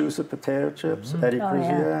 Wachusett potato chips, Eddie Oh,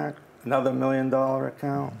 Kruziak, another $1 million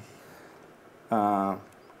account.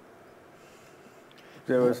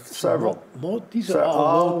 There was several. These So are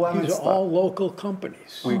all all, lemon these are stuff. all local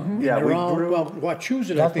companies. We, And yeah, they're we all, grew. well,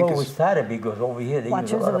 Wachusett, I That's think, where we is, started because over here they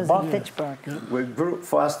use a Wachusett lot of was bomb. in Fitchburg. We grew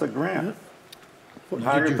Foster Grant,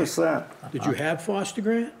 100%. did you have Foster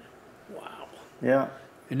Grant? Wow. Yeah.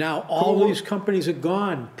 And now all these companies are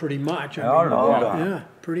gone, pretty much. I All mean, gone. Yeah,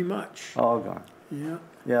 pretty much. All gone. Yeah.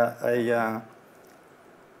 Yeah,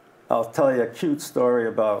 I'll tell you a cute story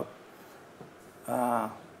about,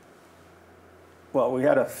 well, we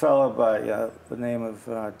had a fellow by the name of,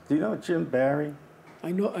 do you know Jim Barry?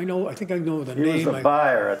 I think I know the He name. was the I-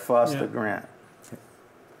 buyer at Foster Yeah. Grant.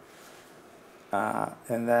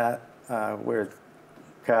 And that, where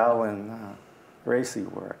Carl and Gracie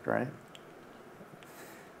worked, right?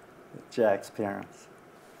 Jack's parents.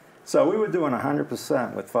 So we were doing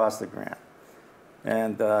 100% with foster grant.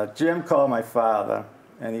 And Jim called my father,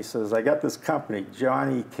 and he says, I got this company,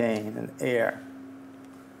 Johnny Kane and Air,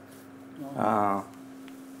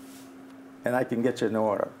 and I can get you an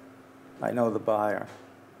order. I know the buyer.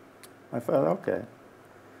 I thought, okay.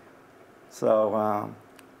 So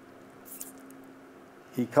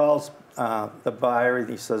he calls the buyer, and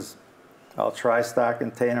he says, I'll try stock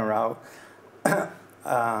container out.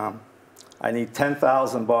 I need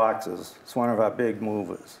 10,000 boxes. It's one of our big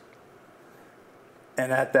movers.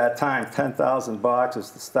 And at that time, 10,000 boxes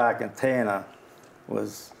to stock container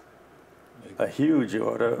was a huge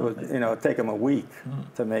order. It would, you know, take them a week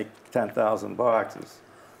to make 10,000 boxes.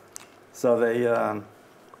 So they,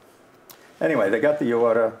 anyway, they got the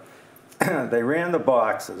order. They ran the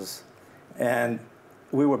boxes, and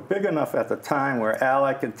we were big enough at the time where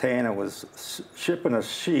Allied Container was shipping us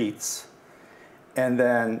sheets and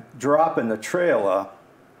then dropping the trailer,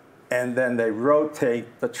 and then they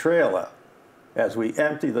rotate the trailer. As we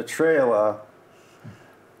empty the trailer,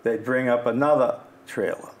 they bring up another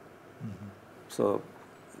trailer. So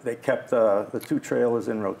they kept the two trailers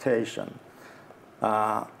in rotation.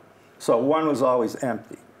 So one was always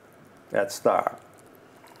empty at start.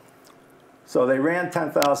 So they ran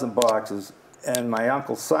 10,000 boxes, and my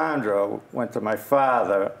Uncle Sandro went to my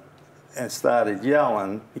father and started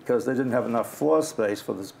yelling because they didn't have enough floor space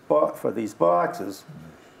for these boxes.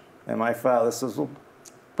 And my father says, well,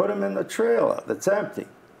 put them in the trailer that's empty.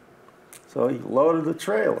 So he loaded the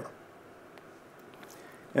trailer.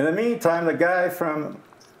 In the meantime, the guy from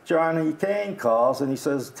Johnny Kane calls, and he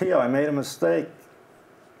says, Tio, I made a mistake.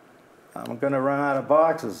 I'm going to run out of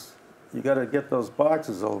boxes. You got to get those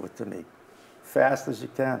boxes over to me fast as you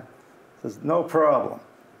can. He says, no problem.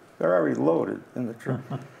 They're already loaded in the truck.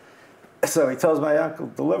 So he tells my uncle,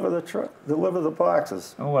 deliver the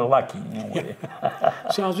boxes. Oh, we're lucky anyway.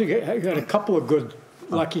 Sounds like you got a couple of good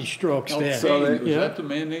lucky strokes there. So Is that the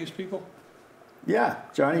mayonnaise people? Yeah,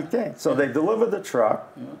 Johnny Kane. So they deliver the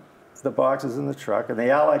truck, the boxes in the truck, and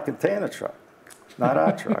the Allied Container truck, not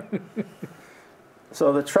our truck.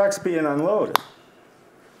 So the truck's being unloaded.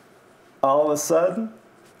 All of a sudden,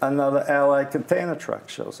 another Allied Container truck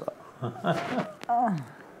shows up.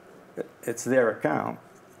 It's their account.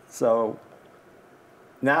 So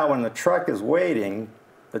now when the truck is waiting,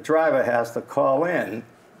 the driver has to call in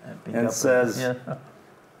and says,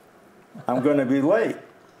 I'm going to be late.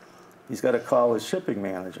 He's got to call his shipping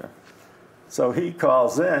manager. So he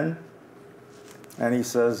calls in, and he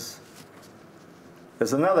says,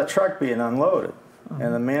 there's another truck being unloaded.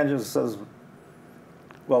 And the manager says,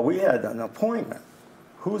 well, we had an appointment.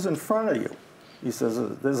 Who's in front of you? He says,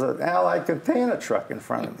 there's an Allied Container truck in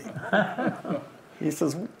front of me. He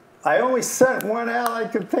says, I only sent one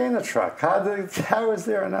Allied Container truck. How is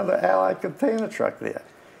there another Allied Container truck there?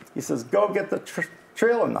 He says, go get the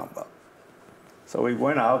trailer number. So we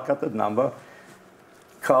went out, got the number,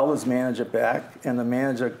 called his manager back, and the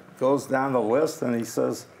manager goes down the list, and he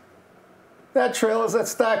says, that trailer's at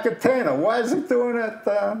stock container. Why is it doing it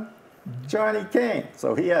Johnny Kane?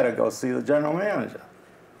 So he had to go see the general manager.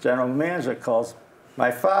 General manager calls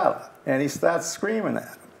my father, and he starts screaming at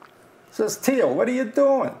him. Says, Tio, what are you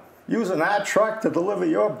doing? Using our truck to deliver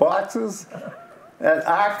your boxes at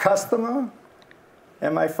our customer?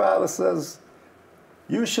 And my father says,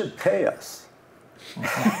 you should pay us.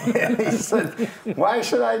 And he said, why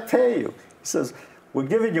should I pay you? He says, we're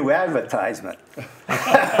giving you advertisement.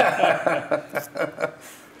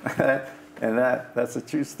 And that's a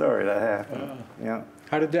true story that happened. Yeah.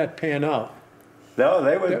 How did that pan out? No,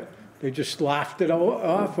 They just laughed it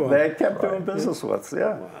off? Or? They kept doing business with us,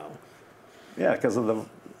 yeah. Wow. Yeah, because of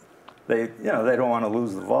they don't want to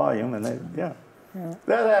lose the volume, and that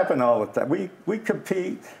happened all the time. We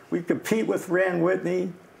compete with Rand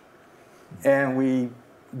Whitney, and we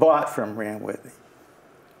bought from Rand Whitney.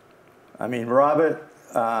 I mean, Robert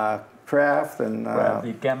Kraft and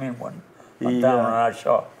he came in one down on our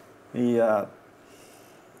shop. He had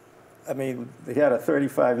a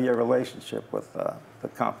 35-year relationship with the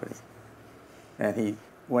company, and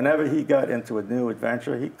whenever he got into a new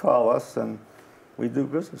adventure, he'd call us, and we'd do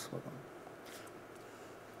business with him.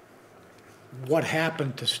 What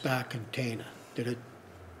happened to Stock Container? Did it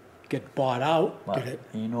get bought out? Well, Did it?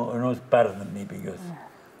 he knows better than me because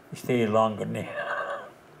he stayed longer than me.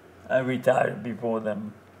 I retired before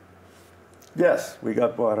them. Yes, we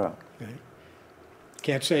got bought out. Okay.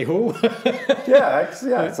 Can't say who?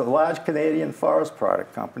 It's a large Canadian forest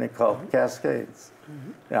product company called Cascades.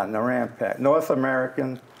 Yeah, Narampak, North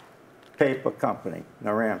American paper company,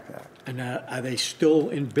 Narampak. And are they still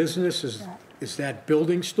in business? is that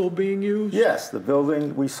building still being used? Yes, the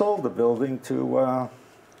building, we sold the building to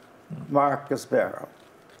Mark Gasparo.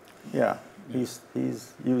 Yeah, he's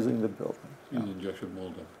using the building. He's injection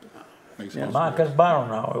molding. Makes Yeah. sense. Marcus Barrow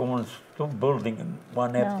now owns two buildings,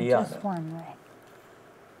 one No, after the other. just one, right?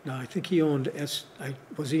 No, I think he owned,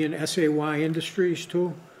 was he in SAY Industries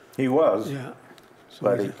too? He was, Yeah. So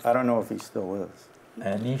but he- I don't know if he still is.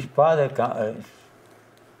 And his father,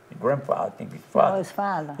 his grandfather, I think his No, father. his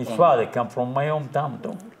father. His father come from my hometown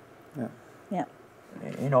too. Yeah.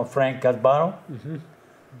 You know Frank Casbaro?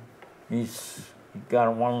 He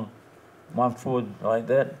got one foot like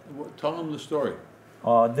that. Tell him the story.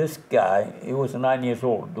 This guy, he was 9 years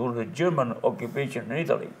old during the German occupation in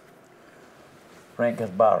Italy. Frank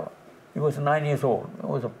Casbaro. He was 9 years old. It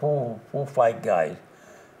was a four, five guys.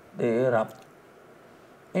 They ended up,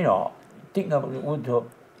 you know, think of it with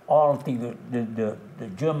all the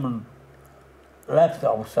German left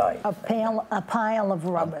outside. A pile of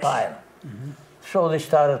rubbish. Pile. So they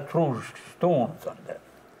started throw stones on that.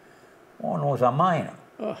 One was a miner.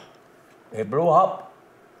 It blew up,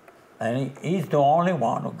 and he's the only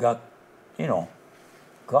one who got, you know,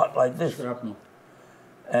 got like this. Shrapnel.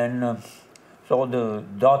 And so the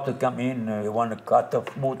doctor come in, they want to cut the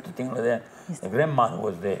foot, thing like that. The grandmother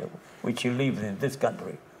was there, which she lived in this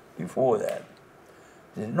country before that.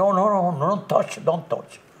 She said, no, don't touch, don't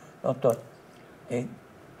touch. And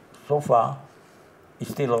so far, he's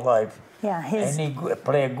still alive. Yeah, And he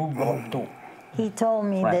play a good golf too. he told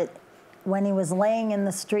me Right. that when he was laying in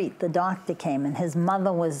the street, the doctor came and his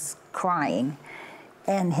mother was crying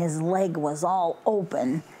and his leg was all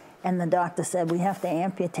open. And the doctor said, we have to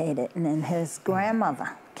amputate it. And then his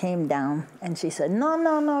grandmother came down and she said, no,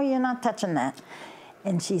 you're not touching that.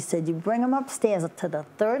 And she said, you bring him upstairs to the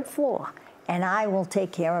 3rd floor and I will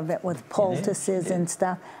take care of it with poultices and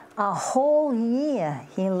stuff. A whole year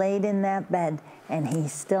he laid in that bed and he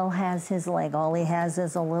still has his leg. All he has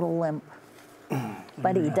is a little limp.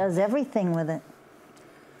 But he does everything with it.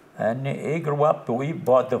 And he grew up, we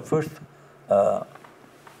bought the first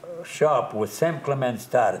shop where Sam Clement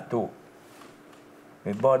started too.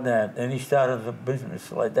 We bought that, and he started a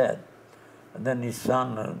business like that. And then his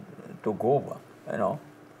son took over, you know.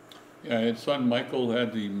 Yeah, his son Michael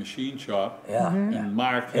had the machine shop, Yeah. and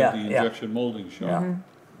Mark had Yeah, the yeah. injection molding shop.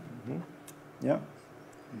 Yeah.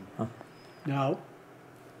 Now,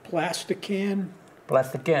 plastic can,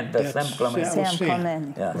 Plastic can, the Sam That's Clement. Sam- Sam Sam.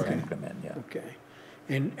 Clement. Yeah, Right. Sam Clement, yeah. okay.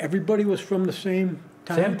 And everybody was from the same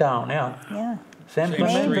town? Same town, yeah. Yeah. Sam Same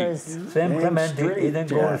Clement. street. Neighbors. Sam Same Clement, he street, didn't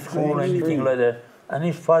go yeah, to school or same anything street. like that. And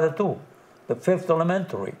his father too. The 5th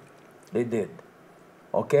elementary, they did.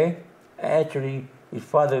 Okay? Actually, his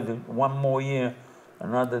father did one more year,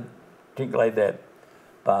 another thing like that.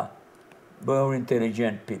 But very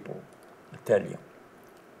intelligent people, I tell you.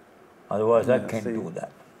 Otherwise, I Yeah, can't see. do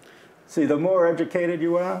that. See, the more educated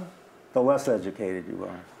you are, the less educated you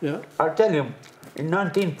are. Yeah, I'll tell you, in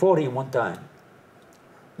 1940 one time,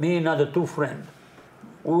 me and other two friends,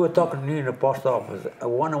 we were talking near the post office.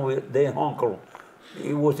 One of their uncle,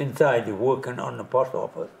 he was inside working on the post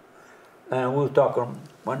office. And we were talking,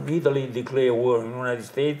 when Italy declared war in the United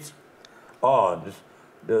States,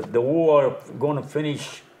 the war going to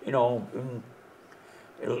finish, you know,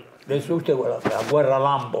 they used to say, well, la guerra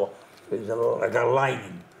lampo, it's like a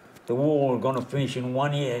lightning. The war was going to finish in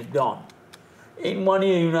 1 year, it's done. In 1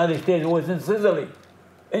 year, the United States was in Sicily.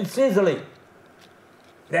 In Sicily.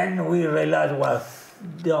 Then we realized what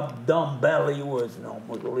dumb belly he was, you know,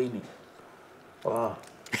 Mussolini. Wow.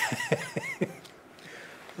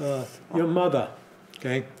 your mother,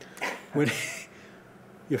 okay, when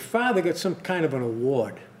your father got some kind of an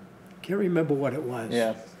award. Can't remember what it was.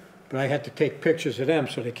 Yeah. But I had to take pictures of them,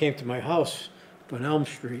 so they came to my house on Elm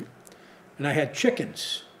Street. And I had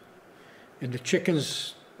chickens. And the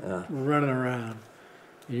chickens were running around.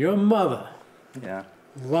 And your mother Yeah.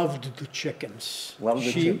 loved the chickens. Loved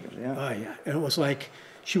the chickens, yeah. Oh, yeah. And it was like,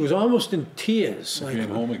 she was almost in tears. Like, Came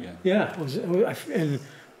home again. yeah, and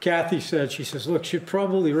Kathy said, she says, look, she'd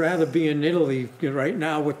probably rather be in Italy right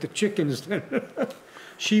now with the chickens than...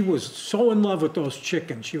 She was so in love with those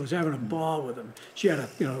chickens. She was having a ball with them. She had,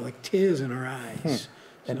 like tears in her eyes.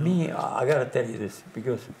 And me, I gotta tell you this,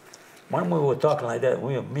 because when we were talking like that,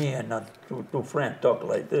 me and not two friends talked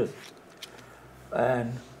like this.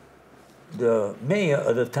 And the mayor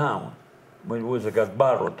of the town, which was a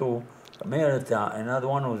Gasbarro too, the mayor of the town, another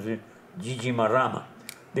one was Gigi Marama.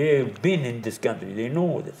 They've been in this country, they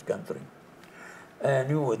know this country. And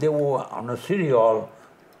they were on the city hall,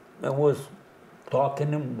 and was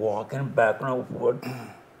talking and walking back and forth.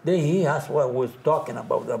 Then he asked what I was talking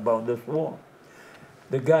about this war.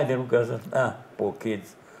 The guy that goes, poor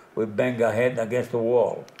kids, we bang our head against the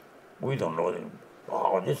wall. We don't know.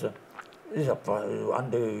 Oh,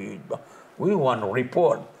 we want to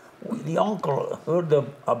report. The uncle heard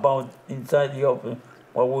about inside the office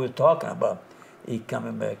what we were talking about. He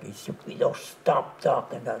coming back. He said, "We don't stop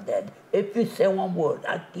talking like that. If you say one word,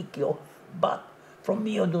 I kick your butt from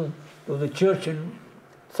here to the church in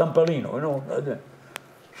San Pelino, you know."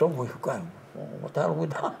 So we go, what hell we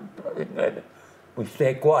done? We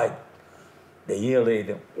stay quiet. The year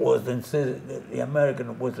later, was in Sicily, the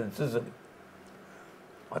American was in Sicily.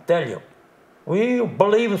 I tell you, we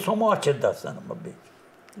believe so much in that son of a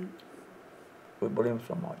bitch. We believe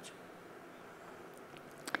so much.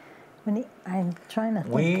 I'm trying to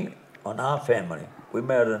think. We, on our family, we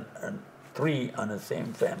married three on the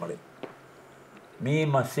same family. Me,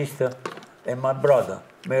 my sister, and my brother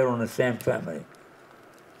married on the same family.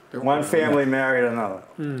 One family married another.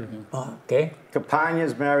 Okay?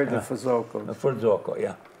 Campagna's married to Ferzoco. The Ferzoco,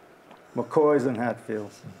 yeah. McCoy's in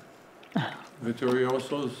Hatfield.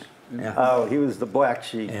 Vittorioso's? Yeah. Oh, he was the black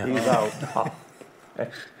sheep. Yeah. He's out.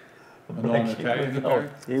 And all Italian you married?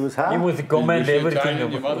 He was how? He was the command Was she everything.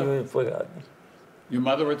 Italian, your mother? Forgot. Your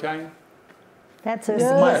mother Italian? That's her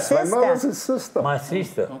Yes, my sister. mother's his sister. My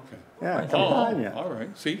sister. Okay. Yeah, Oh, Campagna. all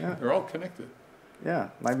right. See, Yeah. they're all connected. Yeah,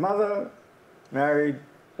 my mother married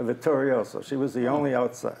a Vittorioso. She was the only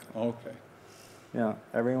outsider. Okay. Yeah,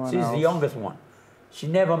 everyone She's else. the youngest one. She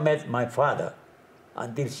never met my father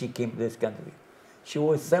until she came to this country. She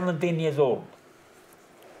was 17 years old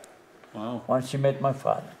Wow. when she met my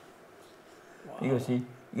father. Because he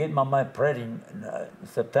get my mother pregnant in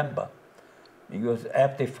September. Because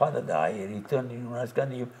after father died, he returned to the United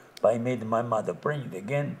Country, but he made my mother pregnant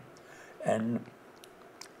again. And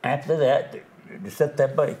after that, in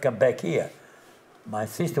September, he come back here. My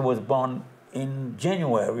sister was born in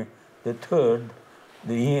January the 3rd,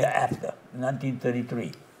 the year after,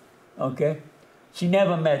 1933. Okay? She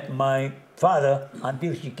never met my father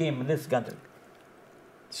until she came in this country.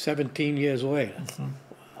 17 years later.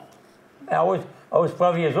 I was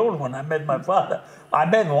 5 years old when I met my father. I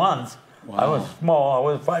met once. Wow. I was small. I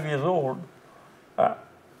was 5 years old.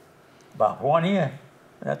 About 1 year.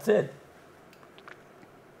 That's it.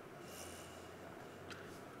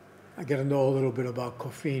 I got to know a little bit about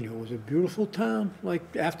Corfinio. Was it a beautiful town?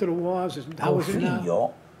 Like after the wars? How was it now?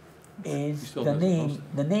 Corfinio is still the doesn't name. know.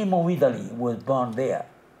 The name of Italy was born there.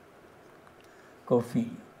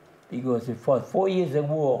 Corfinio, because it fought 4 years of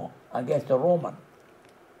war against the Roman.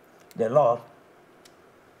 They lost.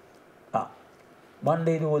 One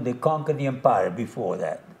day they conquered the empire. Before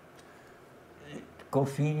that,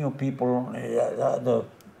 Corfinio people, the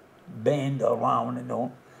band around, you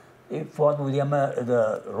know, they fought with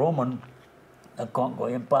the Roman conquer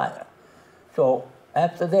empire. So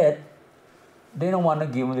after that, they don't want to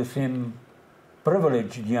give the same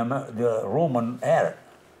privilege the Roman had.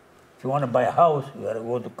 If you want to buy a house, you got to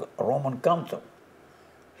go to Roman council.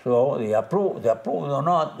 So they approve or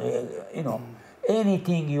not, you know,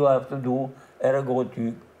 anything you have to do, you go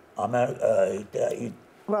to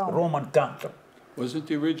Roman council. Wasn't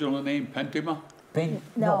the original name Pentima?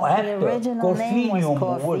 No, the original name was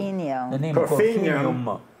Corfinio. The name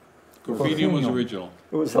Corfinio. Corfinio was original.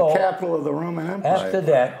 It was So, the capital of the Roman Empire.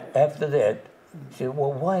 After that, he said,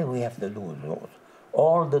 well, why do we have to do those?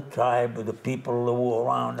 All the tribe, the people who were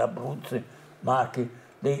around, Abruzzi, Marchi,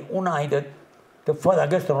 they united to fight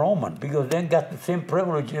against the Roman because they got the same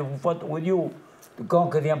privilege they fought with you to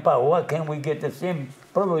conquer the empire. Why can't we get the same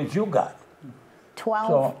privilege you got?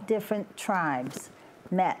 12 different tribes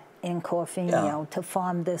met in Corfinio to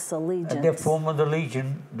form this allegiance. And they formed the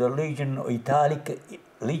Legion, Italic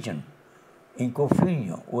Legion in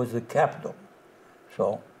Corfinio was the capital.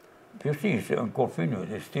 So, if you see, in Corfinio,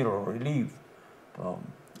 they still relieved from,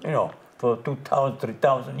 you know, for 2,000,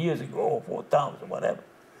 3,000 years ago, 4,000, whatever.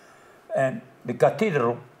 And the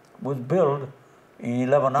cathedral was built in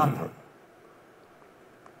 1100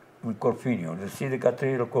 in Corfinio. You see the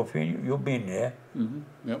cathedral of Corfinio? You've been there.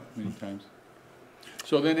 Mm-hmm. Yep, many times.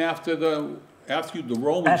 So then after the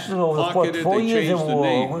Romans After the conquered it, 4 they years changed of the war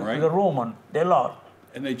name, with right? the Roman, they lost.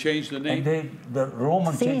 And they changed the name? And the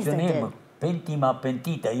Roman changed the Caesar name. Pentima,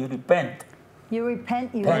 pentita, you repent. You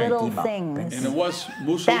repent, you Pentima. little And things. And it was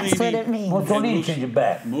Mussolini. That's what it means. Mussolini changed it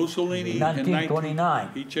back. Mussolini in 1929.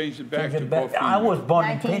 he changed it back Changed to it back. Corfinio. I was born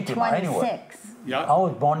in Pentima anyway. 1926. I Yeah,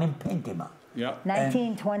 was born in Pentima. yeah.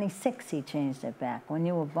 1926 he changed it back, when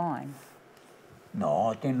you were born. No,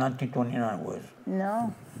 I think 1929 was.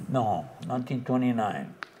 No? No,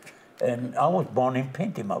 1929. And I was born in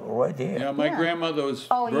Pentima, right there. Yeah, my Yeah. grandmother was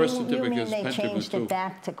Oh, birth you certificate mean is they Pentima changed too. it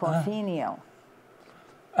back to Corfinio.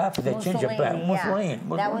 After they changed it back, yeah. Mussolini.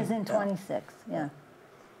 That was in yeah. 26, yeah.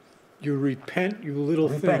 You repent, you little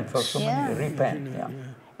Repent for things. so many, Yeah. repent, yeah.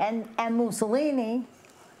 And Mussolini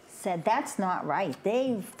said, that's not right.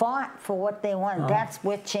 They fought for what they wanted.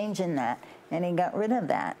 We're changing that. And he got rid of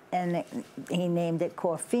that. And he named it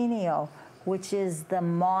Corfinio, which is the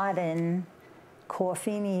modern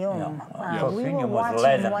Corfinium. Yeah. We Corfinium were was watching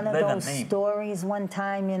leather- one of leather those name. stories one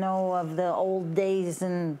time, you know, of the old days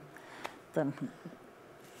and the,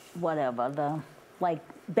 whatever, the, like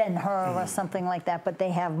Ben-Hur or something like that, but they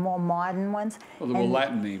have more modern ones. Well, there were And-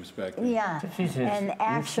 Latin names back then. yeah, This is- and you see-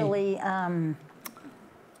 actually,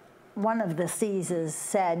 one of the Caesars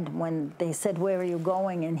said, when they said, where are you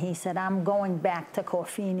going? And he said, I'm going back to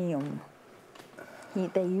Corfinium.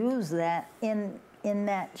 They used that in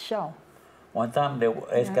that show. One time they were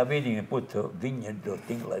excavating and put a vineyard or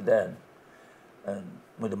things like that, and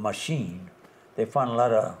with a machine, they found a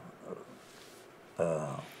lot of,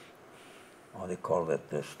 what they call it,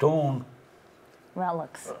 the stone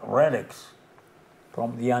Relics. relics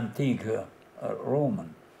from the antique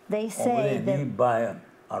Roman. They Over say there, they that buy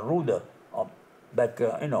a ruder, back,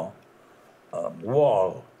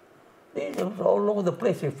 wall. They was all over the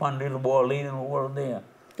place. They found little wall, little wall there.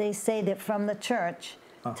 they say that from the church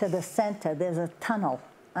to the center, there's a tunnel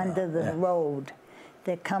under the road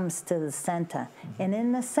that comes to the center. And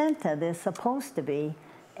in the center, there's supposed to be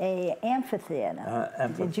a amphitheater.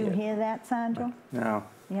 Did you amphitheater. hear that, Sandro? No.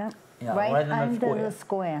 Yep. Yeah, right right in the under square. the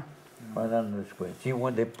square. Right under the square. See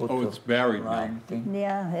when they put Oh, the it's buried now. line thing?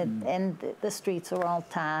 Yeah, and the streets are all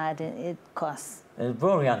tarred. It costs It's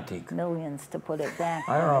very antique. millions to put it back.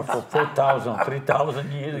 I don't know, for 4,000,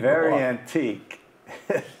 3,000 years ago. Very antique.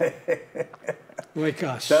 Like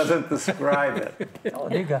us. Doesn't describe it. Oh,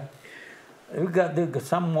 they got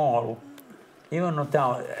some mall, even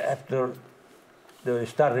now after they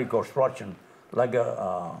started reconstruction, like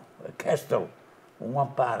a castle, one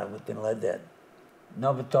part of it, like that.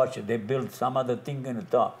 Never touch it. They built some other thing in the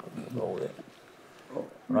top over there,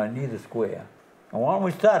 right near the square. And when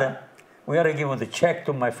we started, we had to give the check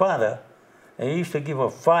to my father. And he used to give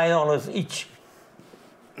us $5 each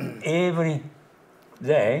every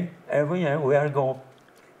day. Every year we had to go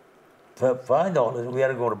for $5. We had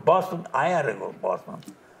to go to Boston. I had to go to Boston.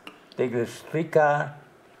 Take the streetcar,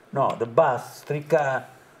 no, the bus, streetcar,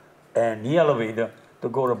 and the elevator to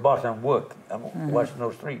go to Boston and work on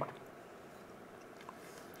Washington Street.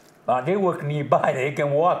 They work nearby. They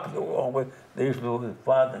can walk. They used to,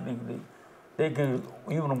 father, they can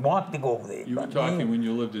even walk to go over there. You were But talking me, when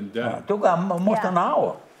you lived in Denver. it took almost an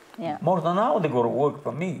hour. Yeah. More than an hour to go to work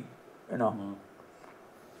for me, you know.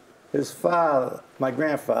 His father, my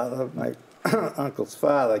grandfather, my uncle's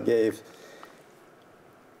father, gave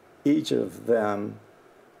each of them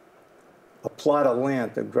a plot of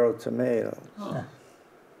land to grow tomatoes. I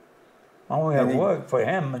only have And he- work for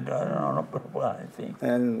him, and I don't know what I think.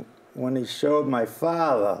 And when he showed my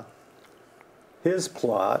father his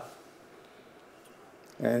plot,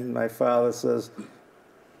 and my father says,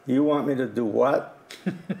 "You want me to do what?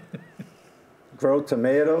 Grow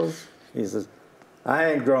tomatoes?" He says, "I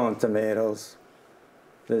ain't growing tomatoes.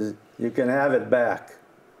 You can have it back.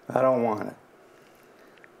 I don't want it."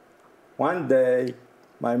 One day,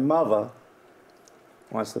 my mother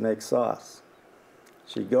wants to make sauce.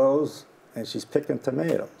 She goes and she's picking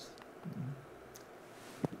tomatoes.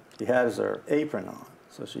 She has her apron on,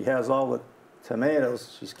 so she has all the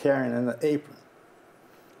tomatoes she's carrying in the apron.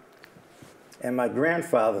 And my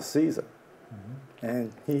grandfather sees her,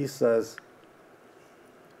 and he says,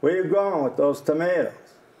 "Where you going with those tomatoes?"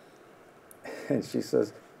 And she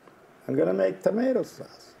says, "I'm going to make tomato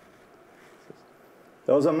sauce."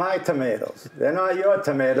 "Those are my tomatoes. They're not your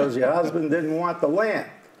tomatoes. Your husband didn't want the land."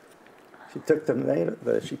 She took the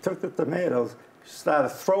tomatoes, she started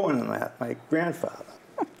throwing them at my grandfather.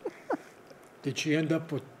 Did she end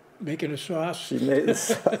up with making a sauce? She made the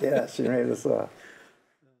sauce. Yeah, she made the sauce.